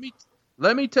side note.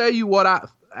 Let me tell you what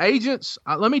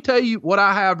let me tell you what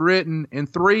I have written in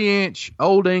 3-inch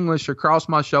Old English across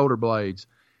my shoulder blades.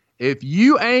 If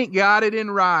you ain't got it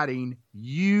in writing,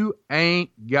 you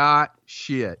ain't got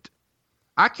shit.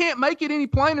 I can't make it any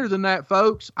plainer than that,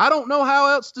 folks. I don't know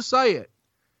how else to say it.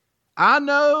 I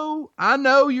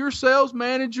know your sales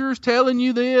manager's telling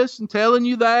you this and telling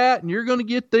you that, and you're going to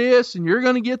get this and you're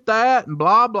going to get that and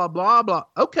blah, blah, blah, blah.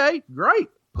 Okay, great.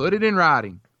 Put it in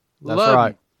writing. That's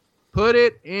right. You. Put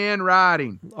it in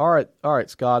writing. All right,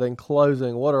 Scott. In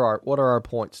closing, what are our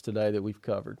points today that we've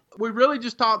covered? We really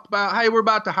just talked about, hey, we're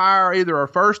about to hire either our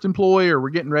first employee or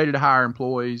we're getting ready to hire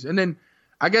employees. And then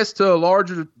I guess to a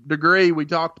larger degree, we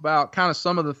talked about kind of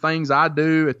some of the things I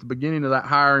do at the beginning of that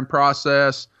hiring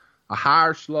process. I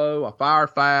hire slow, I fire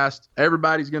fast.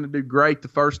 Everybody's going to do great the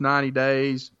first 90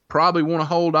 days. Probably want to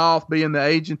hold off being the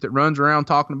agent that runs around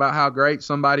talking about how great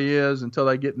somebody is until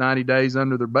they get 90 days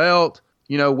under their belt.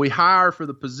 We hire for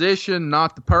the position,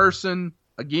 not the person.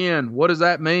 Again, what does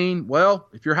that mean? Well,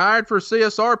 if you're hired for a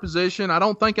CSR position, I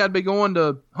don't think I'd be going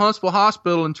to Huntsville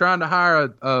Hospital and trying to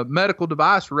hire a medical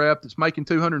device rep that's making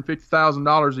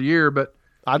 $250,000 a year. But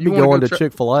I'd be going to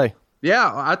Chick-fil-A.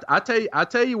 Yeah, I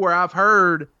tell you where I've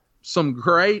heard some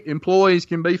great employees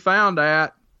can be found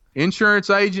at. Insurance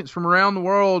agents from around the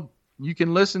world. You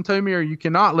can listen to me or you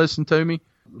cannot listen to me.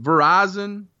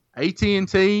 Verizon,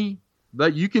 AT&T.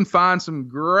 That you can find some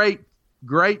great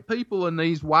people in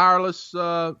these wireless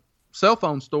cell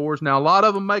phone stores. Now, a lot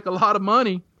of them make a lot of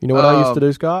money. You know what I used to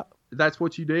do, Scott? That's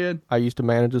what you did? I used to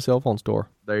manage a cell phone store.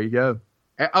 There you go.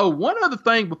 Oh, one other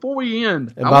thing before we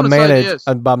end. And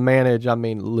by manage, I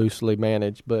mean loosely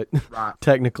manage, but right.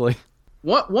 Technically.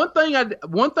 One thing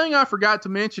I forgot to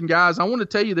mention, guys, I want to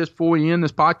tell you this before we end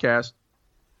this podcast.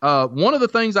 One of the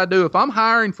things I do, if I'm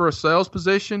hiring for a sales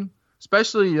position,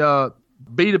 especially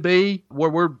B2B,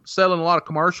 where we're selling a lot of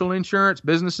commercial insurance,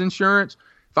 business insurance,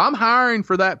 if I'm hiring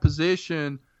for that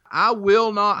position, I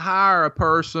will not hire a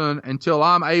person until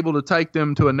I'm able to take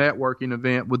them to a networking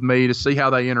event with me to see how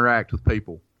they interact with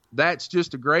people. That's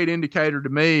just a great indicator to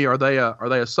me. Are they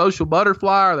a social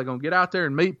butterfly? Are they going to get out there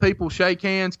and meet people, shake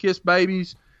hands, kiss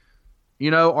babies?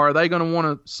 Or are they going to want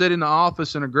to sit in the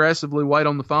office and aggressively wait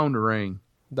on the phone to ring?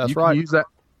 That's right. Use that.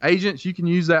 Agents, you can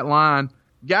use that line.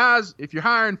 Guys, if you're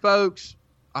hiring folks,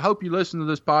 I hope you listen to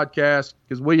this podcast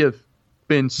because we have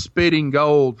been spitting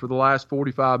gold for the last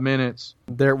 45 minutes.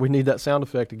 There, we need that sound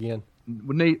effect again.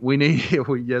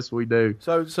 Yes, we do.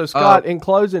 So Scott, in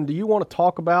closing, do we want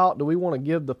to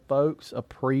give the folks a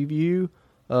preview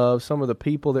of some of the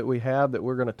people that we have that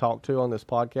we're going to talk to on this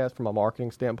podcast from a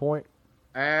marketing standpoint?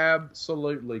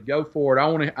 Absolutely. Go for it. I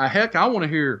want to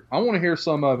hear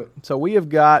some of it. So we have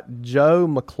got Joe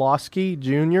McCloskey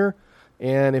Jr.,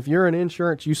 and if you're in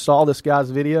insurance, you saw this guy's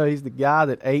video. He's the guy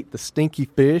that ate the stinky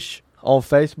fish on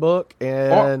Facebook.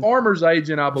 And Farmer's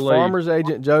Agent, I believe. Farmer's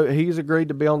Agent Joe, he's agreed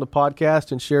to be on the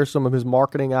podcast and share some of his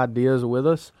marketing ideas with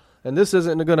us. And this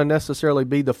isn't going to necessarily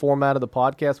be the format of the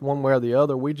podcast one way or the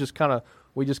other. We just kind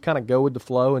of go with the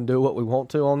flow and do what we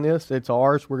want to on this. It's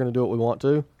ours. We're going to do what we want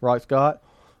to. Right, Scott?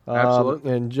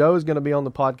 Absolutely. And Joe is going to be on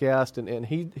the podcast, and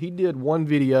he did one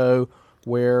video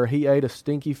where he ate a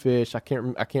stinky fish. I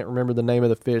can't remember the name of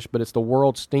the fish, but it's the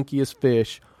world's stinkiest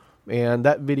fish. And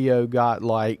that video got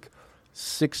like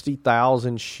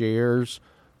 60,000 shares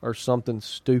or something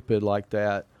stupid like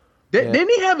that. Didn't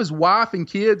he have his wife and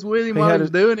kids with him while he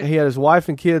was doing it? He had his wife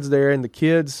and kids there, and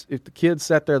if the kids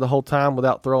sat there the whole time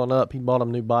without throwing up, he bought them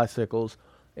new bicycles.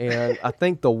 And I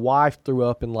think the wife threw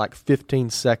up in like 15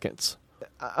 seconds.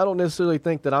 I don't necessarily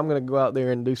think that I'm going to go out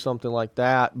there and do something like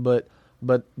that, but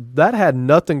that had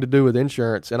nothing to do with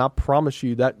insurance, and I promise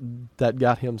you that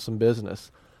got him some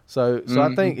business. So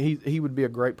I think he would be a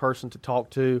great person to talk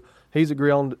to. He's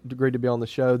agreed to be on the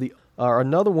show.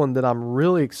 Another one that I'm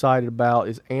really excited about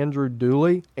is Andrew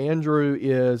Dooley.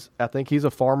 Andrew I think he's a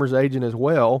farmer's agent as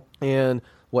well. And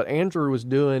what Andrew was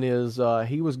doing is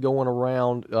he was going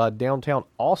around downtown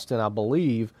Austin, I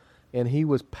believe, and he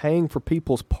was paying for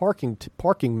people's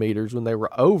parking meters when they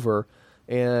were over,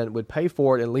 and would pay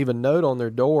for it and leave a note on their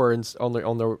door and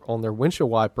on their windshield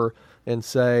wiper and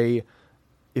say,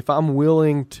 if I'm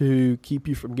willing to keep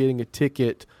you from getting a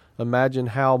ticket, imagine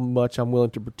how much I'm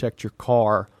willing to protect your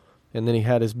car. And then he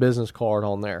had his business card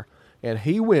on there. And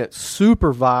he went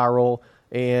super viral,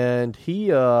 and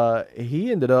he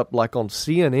ended up like on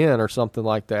CNN or something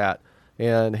like that.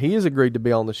 And he has agreed to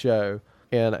be on the show.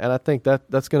 And I think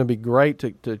that's going to be great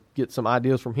to get some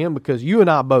ideas from him, because you and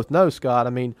I both know, Scott, I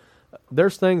mean,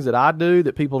 there's things that I do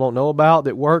that people don't know about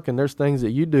that work, and there's things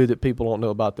that you do that people don't know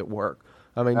about that work.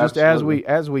 I mean, just as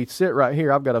we sit right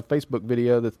here, I've got a Facebook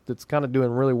video that's kind of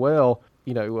doing really well,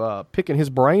 picking his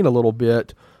brain a little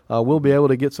bit. We'll be able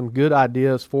to get some good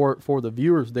ideas for the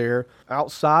viewers there.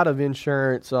 Outside of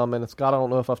insurance, and Scott, I don't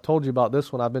know if I've told you about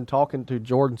this one. I've been talking to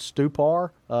Jordan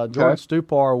Stupar. Jordan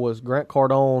Stupar was Grant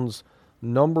Cardone's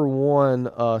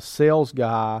 #1 sales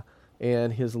guy,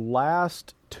 and his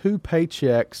last 2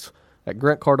 paychecks at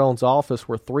Grant Cardone's office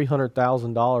were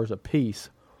 $300,000 apiece.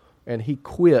 And he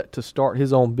quit to start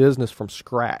his own business from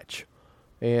scratch.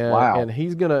 And wow. And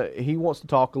he wants to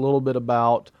talk a little bit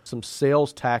about some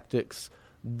sales tactics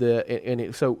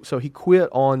so he quit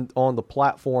on the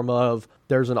platform of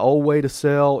there's an old way to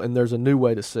sell and there's a new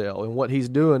way to sell. And what he's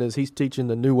doing is he's teaching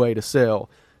the new way to sell.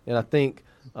 And I think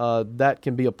that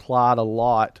can be applied a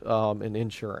lot in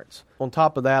insurance. On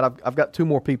top of that, I've got 2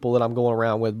 more people that I'm going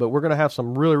around with, but we're going to have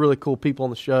some really, really cool people on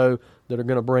the show that are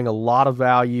going to bring a lot of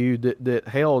value that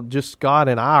hell, just Scott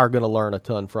and I are going to learn a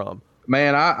ton from.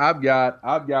 Man, I've got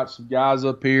some guys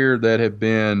up here that have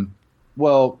been,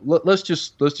 well, let's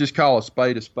just call a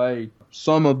spade a spade.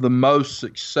 Some of the most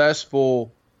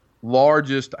successful,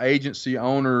 largest agency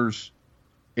owners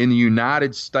in the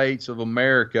United States of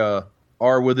America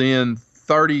are within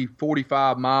 30,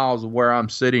 45 miles of where I'm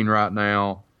sitting right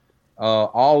now.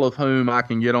 All of whom I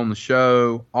can get on the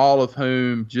show, all of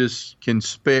whom just can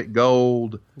spit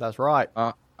gold. That's right.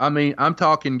 I mean, I'm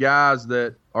talking guys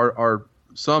that are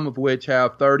some of which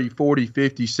have 30, 40,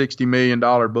 50, $60 million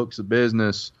books of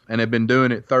business and have been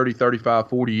doing it 30, 35,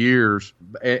 40 years.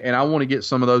 And I want to get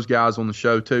some of those guys on the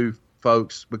show too,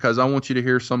 folks, because I want you to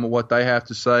hear some of what they have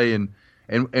to say and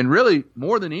really,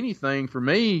 more than anything, for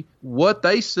me, what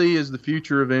they see as the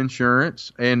future of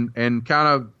insurance and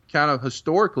kind of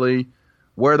historically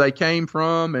where they came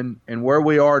from and where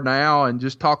we are now, and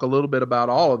just talk a little bit about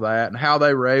all of that and how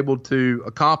they were able to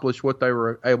accomplish what they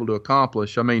were able to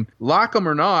accomplish. I mean, like them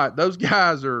or not, those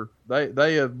guys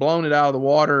they have blown it out of the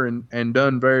water and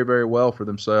done very, very well for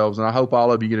themselves. And I hope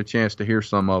all of you get a chance to hear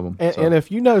some of them. And if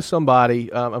you know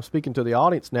somebody, I'm speaking to the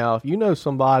audience now, if you know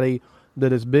somebody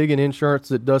that is big in insurance,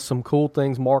 that does some cool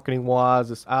things marketing-wise,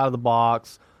 that's out of the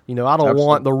box. I don't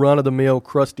want the run-of-the-mill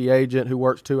crusty agent who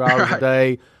works 2 hours a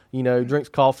day, drinks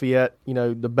coffee at,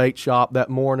 the bait shop that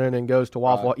morning and goes to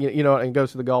Waffle, and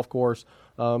goes to the golf course.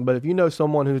 But if you know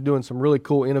someone who's doing some really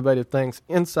cool, innovative things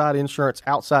inside insurance,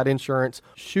 outside insurance,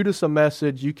 shoot us a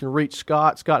message. You can reach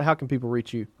Scott. Scott, how can people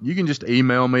reach you? You can just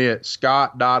email me at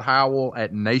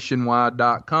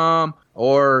scott.howell@nationwide.com.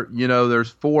 or, there's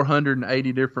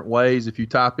 480 different ways. If you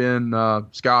type in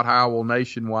Scott Howell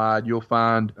Nationwide, you'll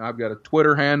find I've got a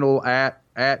Twitter handle at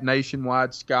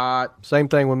Nationwide Scott. Same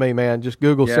thing with me, man. Just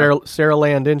Google Sarah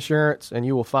Land Insurance, and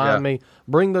you will find me.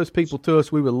 Bring those people to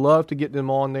us. We would love to get them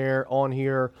on here.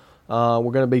 We're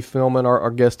going to be filming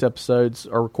our guest episodes,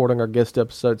 or recording our guest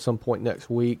episodes some point next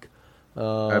week.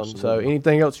 So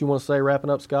anything else you want to say wrapping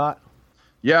up, Scott?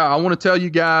 Yeah, I want to tell you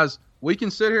guys, we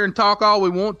can sit here and talk all we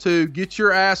want to. Get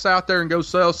your ass out there and go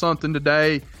sell something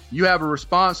today. You have a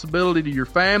responsibility to your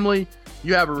family.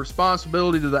 You have a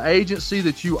responsibility to the agency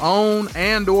that you own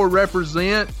and or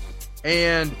represent.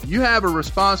 And you have a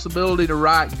responsibility to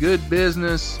write good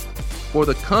business for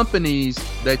the companies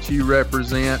that you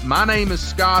represent. My name is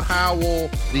Scott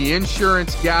Howell, the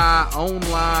insurance guy,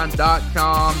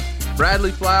 online.com.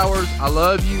 Bradley Flowers, I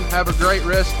love you. Have a great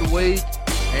rest of the week.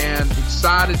 And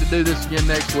excited to do this again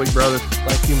next week, brother.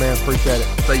 Thank you, man. Appreciate it.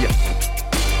 See ya.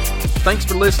 Thanks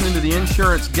for listening to the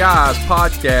Insurance Guys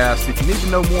podcast. If you need to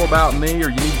know more about me or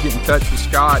you need to get in touch with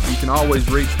Scott, you can always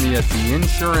reach me at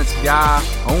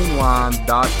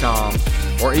theinsuranceguy.online.com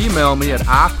or email me at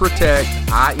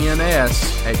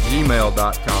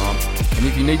iprotectins@gmail.com. And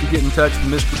if you need to get in touch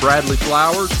with Mr. Bradley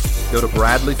Flowers, go to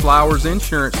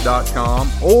bradleyflowersinsurance.com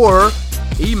or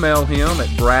email him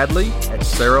at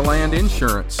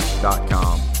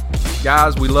bradley@saralandinsurance.com.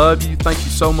 Guys, we love you. Thank you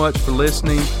so much for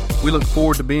listening. We look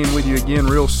forward to being with you again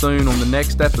real soon on the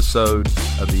next episode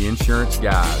of The Insurance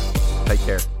Guys. Take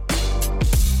care.